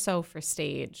 more so for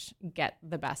stage, get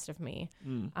the best of me.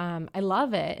 I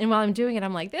love it, and while I'm doing it,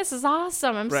 I'm like, this is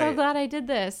awesome. I'm so glad I did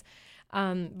this.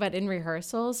 But in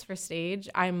rehearsals for stage,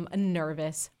 I'm a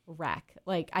nervous wreck.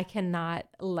 Like, I cannot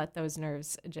let those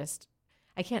nerves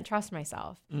I can't trust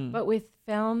myself. But with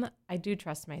film, I do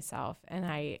trust myself, and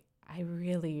I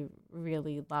really,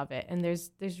 really love it. And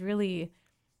there's really,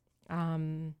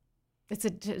 it's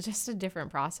just a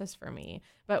different process for me.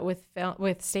 But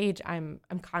with stage, I'm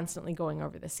constantly going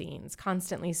over the scenes,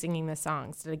 constantly singing the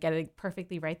songs to get it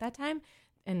perfectly right that time,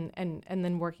 and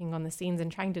then working on the scenes and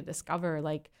trying to discover,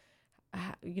 like,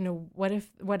 what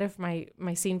if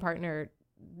my scene partner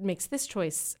makes this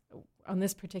choice on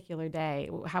this particular day?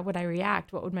 How would I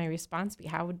react? What would my response be?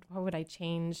 How would I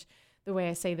change the way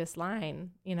I say this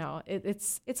line?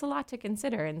 It's a lot to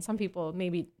consider, and some people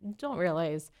maybe don't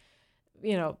realize,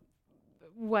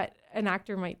 what an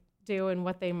actor might do and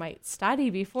what they might study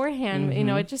beforehand.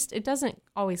 It doesn't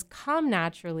always come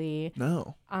naturally.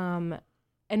 No.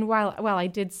 And while I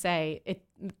did say it,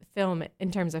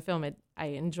 in terms of film, I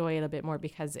enjoy it a bit more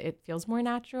because it feels more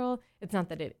natural. It's not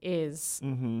that it is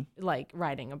like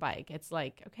riding a bike. It's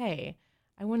like, okay,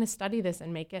 I want to study this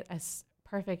and make it as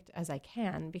perfect as I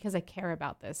can because I care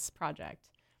about this project.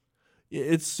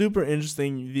 It's super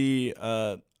interesting.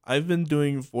 I've been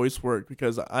doing voice work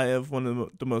because I have one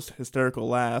of the most hysterical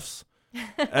laughs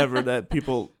ever that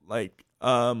people like.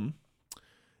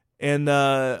 And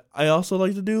I also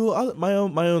like to do my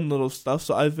own little stuff.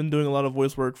 So I've been doing a lot of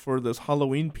voice work for this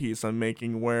Halloween piece I'm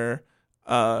making, where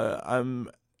I'm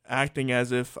acting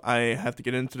as if I have to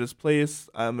get into this place.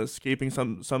 I'm escaping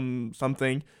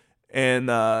something, and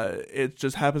it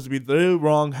just happens to be the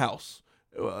wrong house.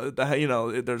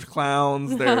 There's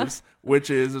clowns, there's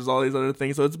witches, there's all these other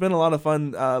things. So it's been a lot of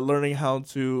fun learning how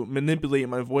to manipulate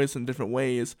my voice in different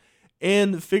ways,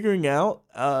 and figuring out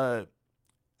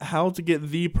how to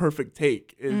get the perfect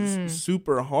take is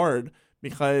super hard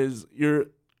because your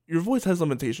voice has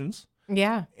limitations.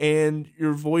 Yeah. And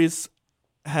your voice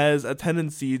has a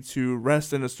tendency to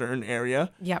rest in a certain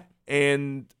area. Yep.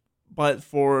 But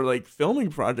for like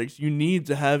filming projects, you need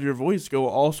to have your voice go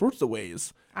all sorts of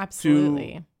ways.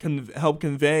 Absolutely. To help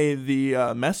convey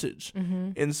the message.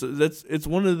 And so it's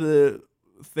one of the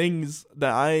things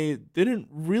that I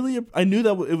knew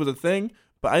that it was a thing,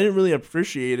 but I didn't really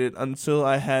appreciate it until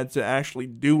I had to actually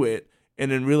do it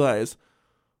and then realize,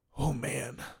 oh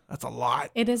man, that's a lot.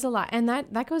 It is a lot. And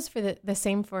that goes for the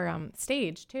same for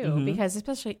stage too, because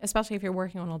especially if you're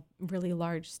working on a really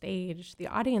large stage, the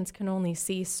audience can only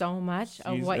see so much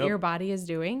of what your body is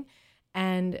doing.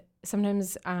 And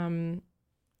sometimes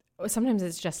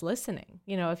it's just listening.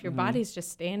 If your body's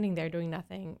just standing there doing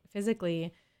nothing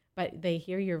physically, but they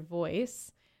hear your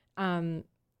voice, and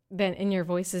your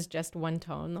voice is just one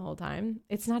tone the whole time,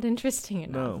 it's not interesting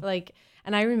enough. No.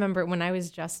 And I remember when I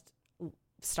was just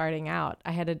starting out,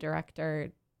 I had a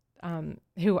director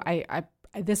who I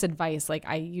this advice, like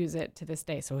I use it to this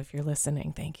day. So if you're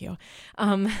listening, thank you.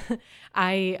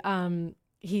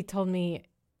 He told me,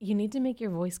 you need to make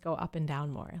your voice go up and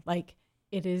down more. Like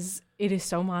it is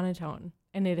so monotone,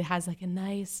 and it has like a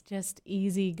nice, just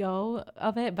easy go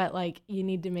of it, but like you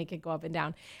need to make it go up and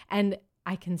down. And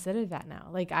I consider that now.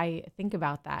 Like I think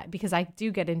about that because I do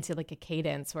get into like a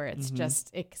cadence where it's just,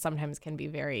 it sometimes can be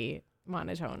very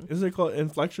monotone. Is it called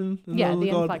inflection? Yeah, the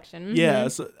inflection. Mm-hmm. Yeah,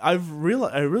 so I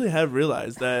really have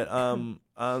realized that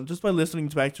just by listening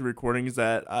back to recordings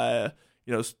that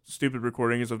stupid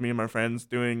recordings of me and my friends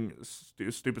doing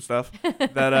stupid stuff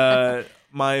that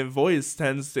my voice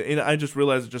tends to, and I just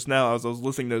realized it just now as I was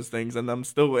listening to those things, and I'm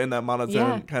still in that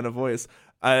monotone kind of voice.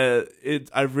 I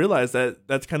realized that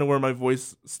that's kind of where my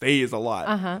voice stays a lot,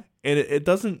 and it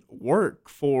doesn't work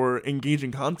for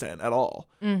engaging content at all.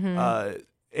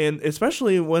 And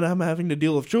especially when I'm having to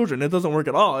deal with children, it doesn't work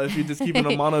at all if you just keep in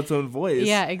a monotone voice.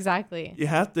 Yeah, exactly. You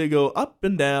have to go up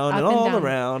and down and all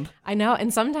around. I know.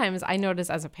 And sometimes I notice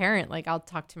as a parent, like I'll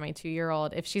talk to my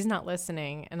 2-year-old, if she's not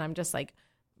listening and I'm just like,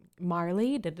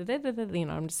 Marley,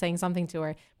 I'm just saying something to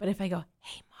her. But if I go,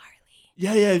 hey,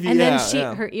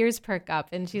 then her ears perk up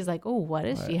and she's like, oh, what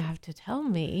does she have to tell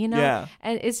me?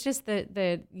 And it's just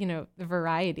the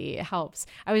variety. It helps.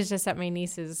 I was just at my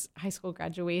niece's high school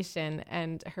graduation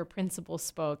and her principal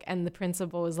spoke, and the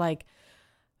principal was like,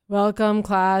 welcome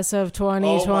class of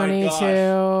 2022.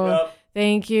 Yep.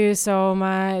 Thank you so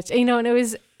much. And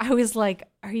I was like,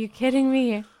 are you kidding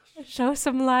me? Show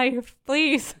some life,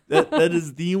 please. that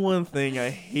is the one thing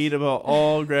I hate about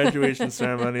all graduation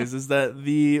ceremonies, is that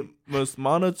the most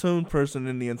monotone person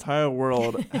in the entire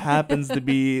world happens to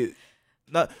be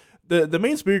not the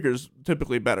main speaker is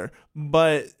typically better,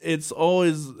 but it's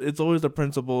always the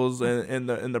principals and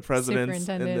the presidents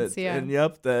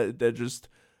that just,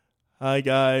 hi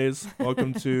guys,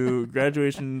 welcome to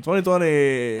graduation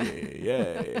 2020.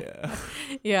 Yeah.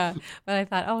 Yeah, but I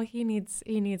thought, he needs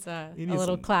a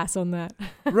little class on that.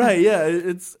 Right, yeah,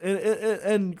 it's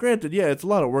and granted, yeah, it's a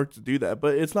lot of work to do that,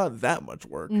 but it's not that much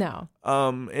work. No.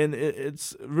 And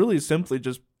it's really simply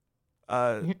just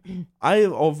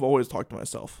I've always talked to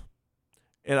myself.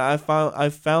 And I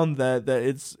found that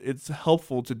it's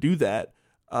helpful to do that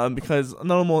because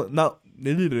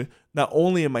not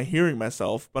only am I hearing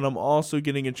myself, but I'm also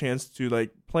getting a chance to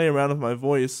like play around with my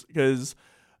voice because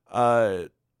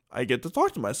I get to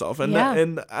talk to myself, and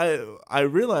I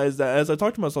realize that as I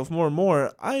talk to myself more and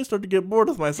more, I start to get bored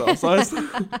with myself. So I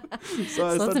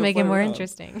start to make it more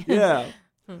interesting. Yeah.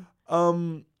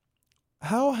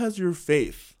 How has your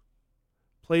faith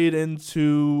played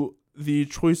into the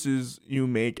choices you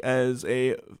make as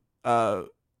a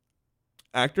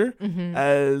actor,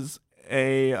 as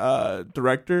a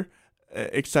director,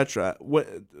 etc.? What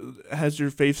has your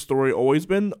faith story always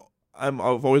been? I've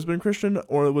always been Christian,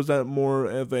 or was that more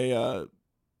of a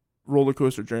roller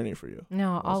coaster journey for you?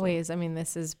 No, always. I mean,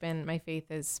 my faith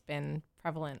has been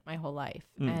prevalent my whole life.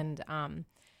 And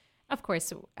of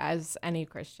course, as any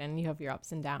Christian, you have your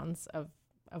ups and downs of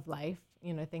life,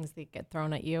 things that get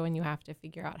thrown at you, and you have to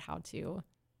figure out how to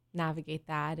navigate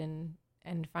that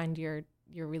and find your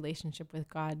relationship with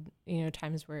God,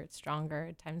 times where it's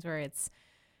stronger, times where it's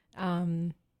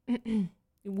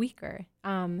weaker.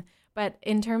 But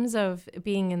in terms of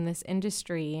being in this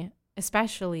industry,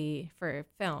 especially for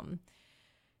film,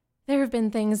 there have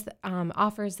been things,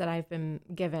 offers that I've been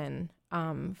given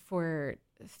for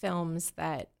films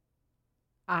that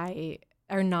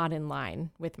are not in line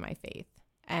with my faith.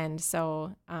 And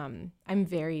so I'm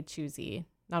very choosy,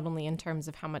 not only in terms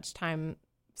of how much time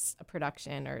a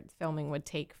production or filming would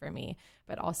take for me,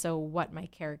 but also what my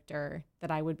character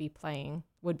that I would be playing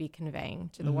would be conveying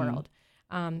to the world.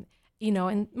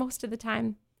 And most of the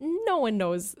time, no one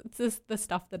knows the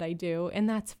stuff that I do, and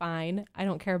that's fine. I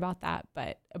don't care about that,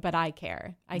 but I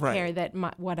care. I care that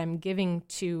what I'm giving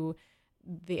to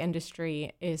the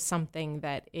industry is something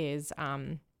that is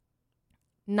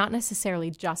not necessarily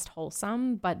just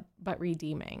wholesome, but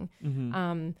redeeming.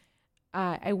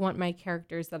 I want my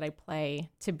characters that I play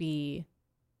to be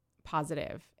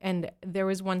positive. And there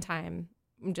was one time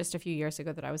just a few years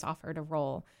ago that I was offered a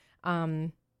role,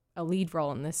 a lead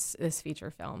role in this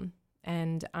feature film,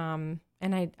 and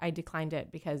I declined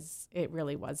it because it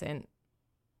really wasn't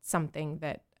something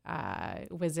that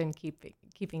was in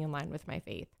keeping in line with my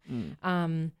faith.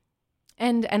 And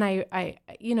I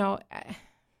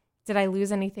did I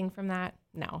lose anything from that?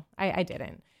 No, I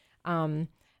didn't.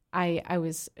 I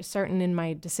was certain in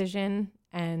my decision,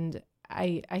 and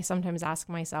I sometimes ask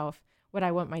myself, would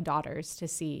I want my daughters to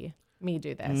see me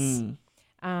do this?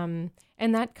 And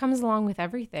that comes along with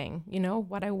everything, you know,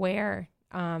 what I wear.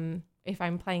 If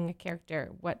I'm playing a character,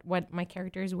 what my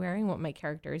character is wearing, what my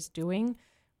character is doing.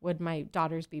 Would my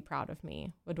daughters be proud of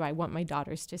me? Would I want my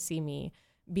daughters to see me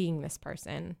being this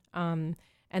person? And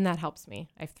that helps me.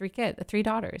 I have three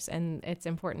daughters, and it's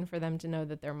important for them to know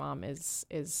that their mom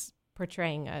is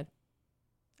portraying a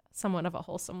somewhat of a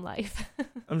wholesome life.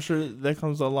 I'm sure that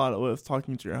comes a lot with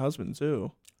talking to your husband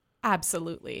too.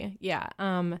 Absolutely. Yeah.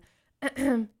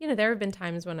 You know, there have been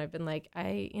times when I've been like,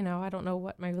 I don't know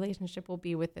what my relationship will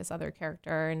be with this other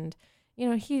character. And, you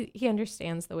know, he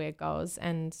understands the way it goes,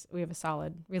 and we have a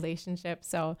solid relationship.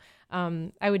 So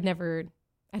I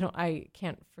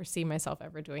can't foresee myself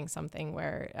ever doing something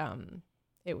where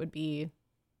it would be,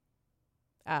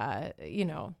 you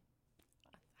know,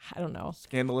 I don't know.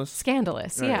 Scandalous.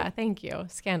 Right. Yeah. Thank you.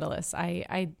 Scandalous.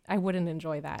 I wouldn't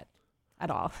enjoy that at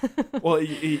all. Well,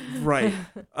 right.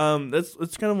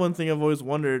 That's kind of one thing I've always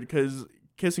wondered, because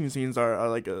kissing scenes are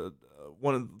like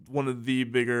one of the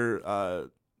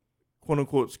bigger quote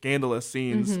unquote scandalous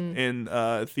scenes in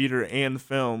theater and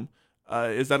film.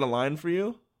 Is that a line for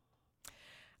you?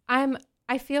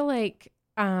 I feel like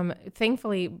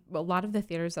thankfully a lot of the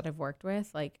theaters that I've worked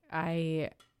with, like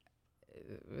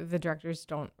the directors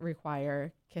don't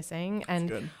require kissing.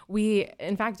 And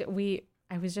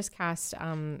I was just cast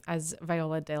as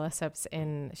Viola de Lesseps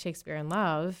in Shakespeare in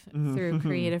Love through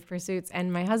Creative Pursuits,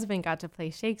 and my husband got to play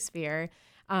Shakespeare.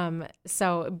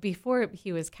 So before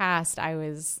he was cast, I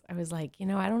was like, you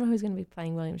know, I don't know who's going to be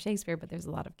playing William Shakespeare, but there's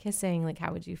a lot of kissing. Like,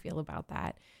 how would you feel about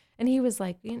that? And he was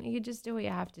like, you know, you just do what you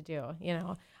have to do, you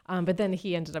know. But then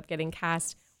he ended up getting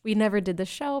cast. We never did the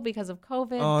show because of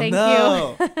COVID. Oh, Thank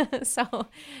no. you. So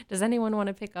does anyone want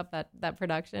to pick up that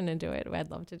production and do it?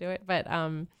 I'd love to do it. But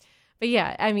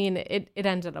yeah, I mean, it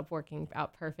ended up working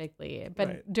out perfectly.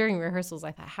 But during rehearsals,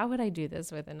 I thought, how would I do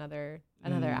this with another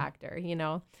actor? You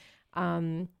know,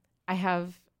 I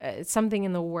have something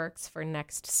in the works for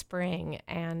next spring,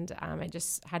 and I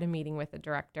just had a meeting with the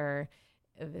director.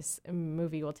 This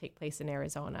movie will take place in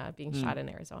Arizona, being shot in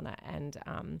Arizona, and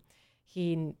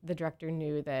the director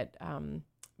knew that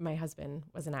my husband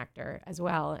was an actor as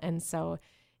well, and so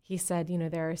he said, you know,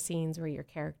 there are scenes where your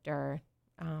character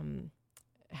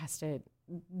has to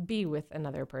be with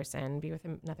another person, be with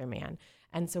another man.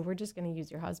 And so we're just going to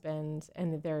use your husband,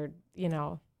 and they're, you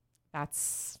know,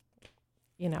 that's,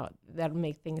 you know, that'll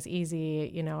make things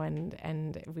easy, you know,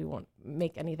 and we won't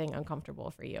make anything uncomfortable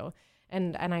for you.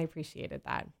 And I appreciated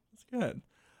that. That's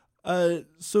good.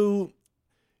 So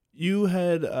you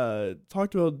had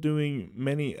talked about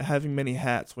having many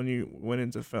hats when you went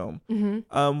into film.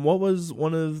 What was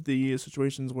one of the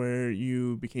situations where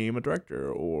you became a director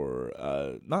or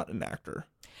not an actor?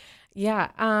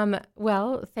 Yeah.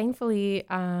 Well, thankfully,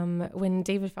 when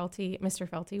David Felty, Mr.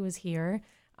 Felty, was here,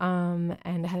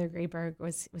 and Heather Grayberg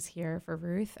was here for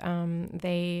Ruth,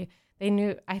 they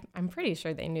knew. I'm pretty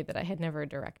sure they knew that I had never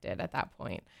directed at that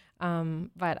point.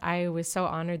 But I was so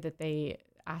honored that they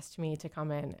asked me to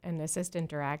come in and assistant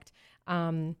direct.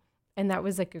 And that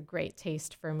was like a great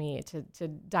taste for me to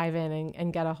dive in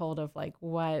and get a hold of like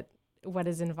what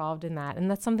is involved in that.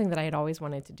 And that's something that I had always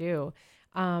wanted to do.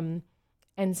 And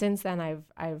since then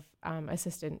I've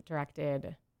assistant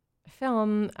directed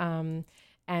film,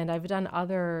 and I've done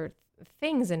other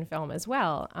things in film as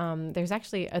well. There's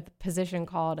actually a position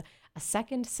called a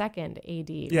second AD.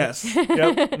 Yes.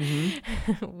 Yep.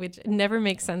 Which never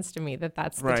makes sense to me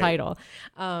that's the title.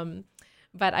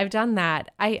 But I've done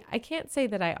that. I can't say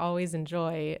that I always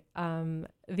enjoy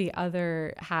the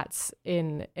other hats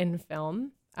in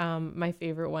film. My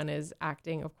favorite one is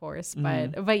acting, of course.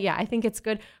 But yeah, I think it's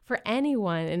good for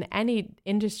anyone in any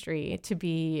industry to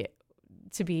be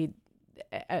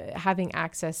having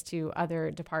access to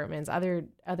other departments,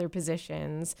 other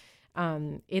positions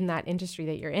in that industry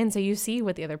that you're in. So you see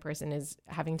what the other person is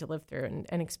having to live through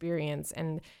and experience,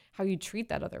 and how you treat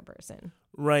that other person.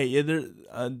 Right. Yeah.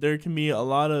 There can be a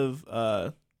lot of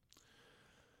I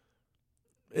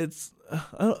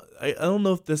don't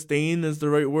know if disdain is the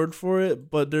right word for it,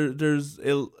 but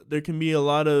there can be a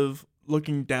lot of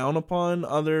looking down upon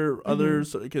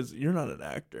others because you're not an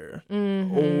actor,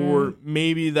 or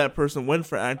maybe that person went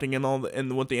for acting and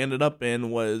what they ended up in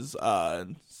was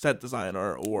set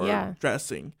designer or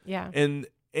dressing. Yeah.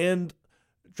 And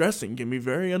dressing can be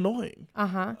very annoying.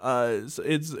 So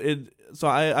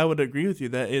I would agree with you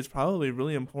that it's probably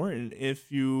really important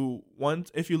if you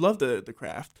love the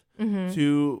craft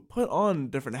to put on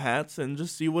different hats and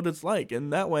just see what it's like,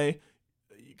 and that way,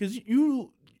 because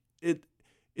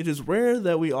it is rare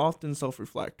that we often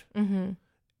self-reflect,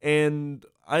 and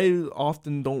I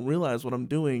often don't realize what I'm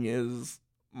doing is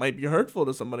might be hurtful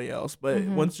to somebody else. But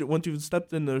once you've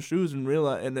stepped in those shoes and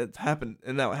realize, and it's happened,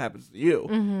 and now it happens to you,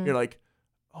 you're like,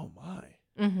 oh my.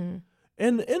 And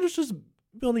it's just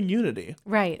building unity.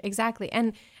 Right, exactly.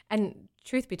 And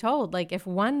truth be told, like if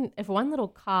one little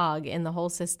cog in the whole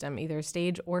system, either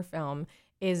stage or film,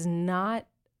 is not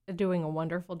doing a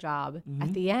wonderful job,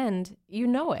 at the end, you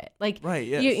know it. Like, right,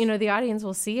 yes. you know, the audience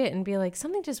will see it and be like,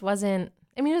 something just wasn't,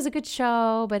 I mean, it was a good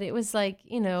show, but it was like,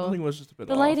 you know, something was just a bit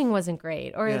the off. lighting wasn't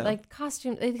great, or like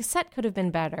costume, the set could have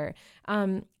been better.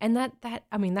 And that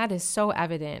I mean, that is so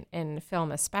evident in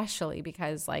film, especially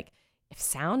because like if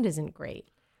sound isn't great,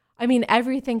 I mean,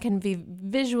 everything can be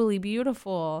visually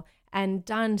beautiful and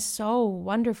done so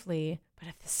wonderfully, but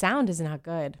if the sound is not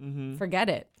good, forget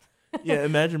it. Yeah,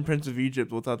 imagine Prince of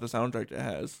Egypt without the soundtrack it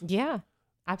has. Yeah,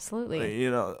 absolutely. Like,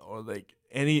 you know, or like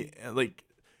any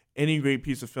great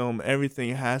piece of film,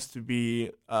 everything has to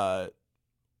be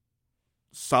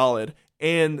solid,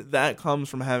 and that comes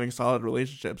from having solid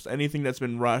relationships. Anything that's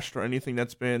been rushed or anything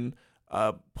that's been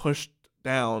pushed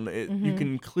down, you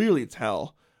can clearly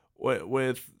tell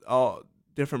with all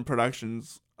different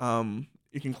productions.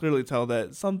 You can clearly tell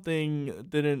that something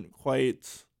didn't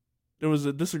quite. There was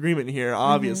a disagreement here,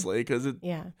 obviously, because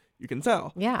you can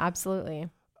tell. Yeah, absolutely.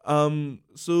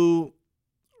 So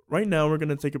right now we're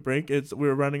gonna take a break.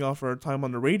 We're running off our time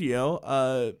on the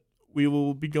radio. We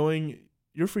will be going.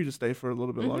 You're free to stay for a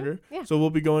little bit longer. Yeah. So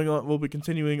we'll be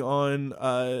continuing on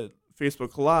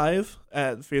Facebook Live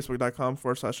at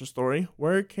facebook.com/story.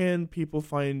 Where can people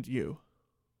find you?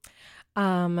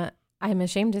 I'm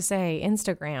ashamed to say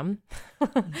Instagram,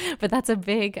 but that's a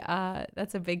big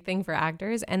thing for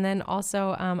actors. And then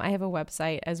also, I have a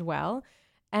website as well.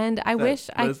 And I wish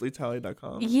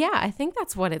LeslieTalley.com. Yeah, I think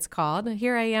that's what it's called.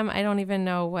 Here I am. I don't even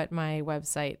know what my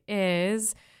website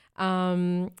is.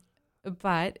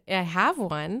 But I have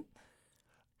one.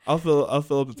 I'll fill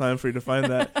up the time for you to find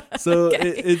that. So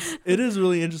it is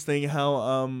really interesting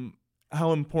how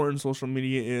important social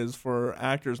media is for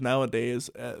actors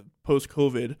nowadays,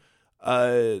 post-COVID.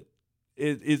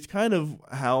 It's kind of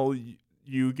how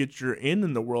you get your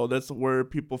in the world. That's where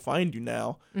people find you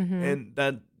now, and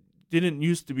that didn't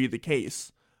used to be the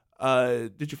case.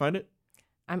 Did you find it?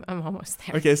 I'm almost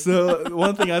there. Okay, so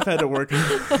one thing I've had to work on.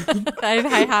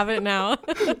 I have it now.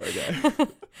 Okay.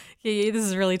 Yeah, this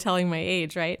is really telling my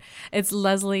age, right? It's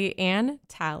Leslie Ann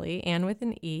Talley, Ann with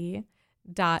an E,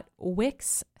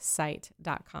 .wixsite.com.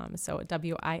 So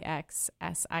WIXSITE.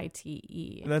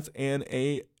 And that's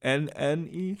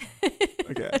ANNE?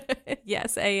 Okay.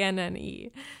 Yes,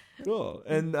 ANNE. Cool.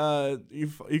 And you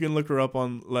can look her up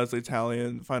on Leslie Talley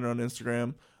and find her on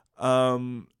Instagram.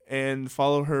 And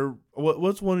follow her.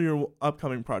 What's one of your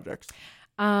upcoming projects?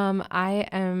 I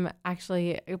am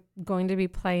actually going to be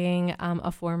playing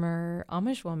a former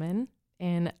Amish woman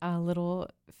in a little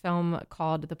film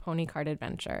called The Pony Cart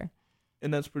Adventure.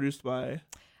 And that's produced by?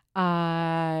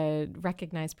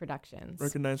 Recognized Productions.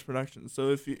 Recognized Productions. So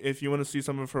if you want to see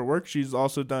some of her work, she's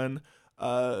also done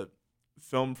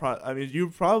film. I mean, you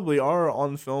probably are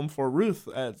on film for Ruth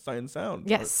at Sight and Sound.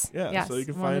 Yes. Yeah. So you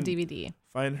can find the DVD.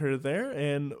 Find her there.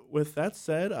 And with that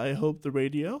said, I hope the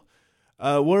radio.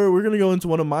 We're gonna go into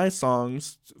one of my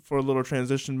songs for a little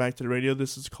transition back to the radio.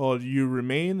 This is called "You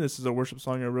Remain." This is a worship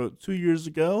song I wrote 2 years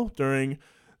ago during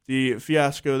the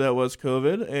fiasco that was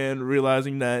COVID, and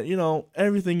realizing that, you know,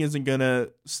 everything isn't gonna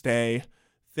stay,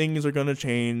 things are gonna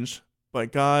change,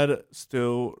 but God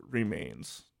still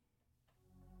remains.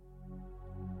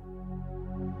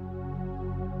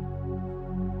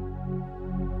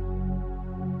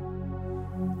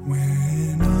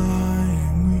 When I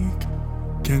am weak,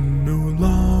 can no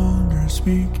longer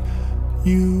speak,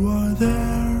 you are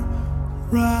there,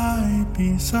 right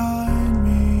beside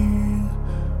me.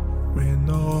 When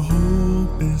all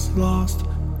hope is lost,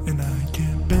 and I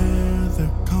can't bear the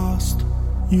cost,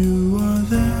 you are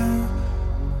there,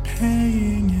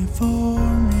 paying it for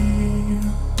me.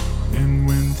 And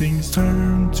when things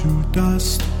turn to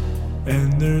dust,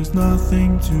 and there's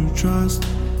nothing to trust,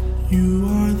 you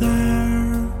are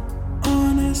there,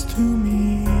 honest to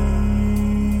me.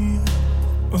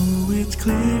 Oh, it's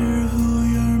clear who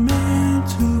you're meant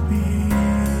to be.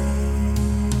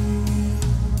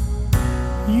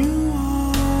 You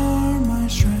are my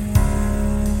strength.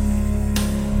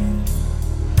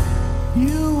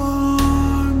 You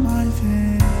are my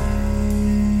faith.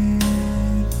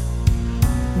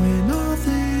 When all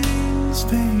things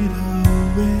fade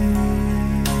away,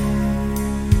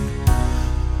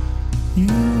 you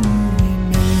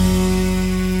remain.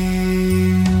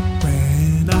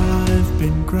 When I've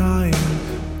been crying,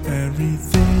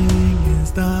 everything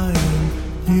is dying,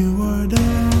 you are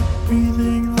there,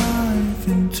 breathing life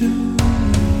into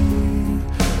me.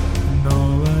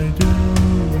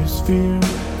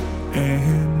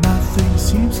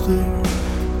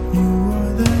 You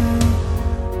are there,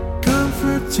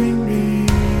 comforting me.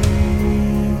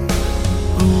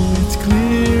 Oh, it's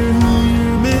clear who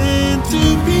you're meant to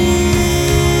be.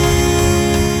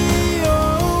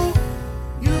 Oh,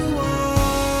 you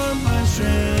are my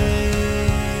strength.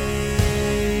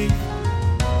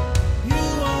 You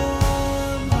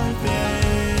are my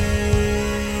faith.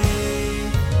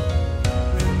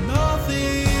 When all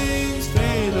things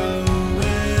fade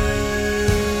away,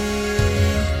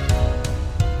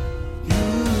 you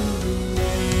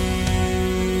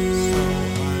reign. So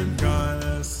I'm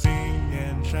gonna sing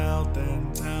and shout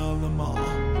and tell them all.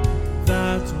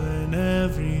 That's when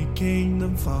every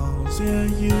kingdom falls. Yeah,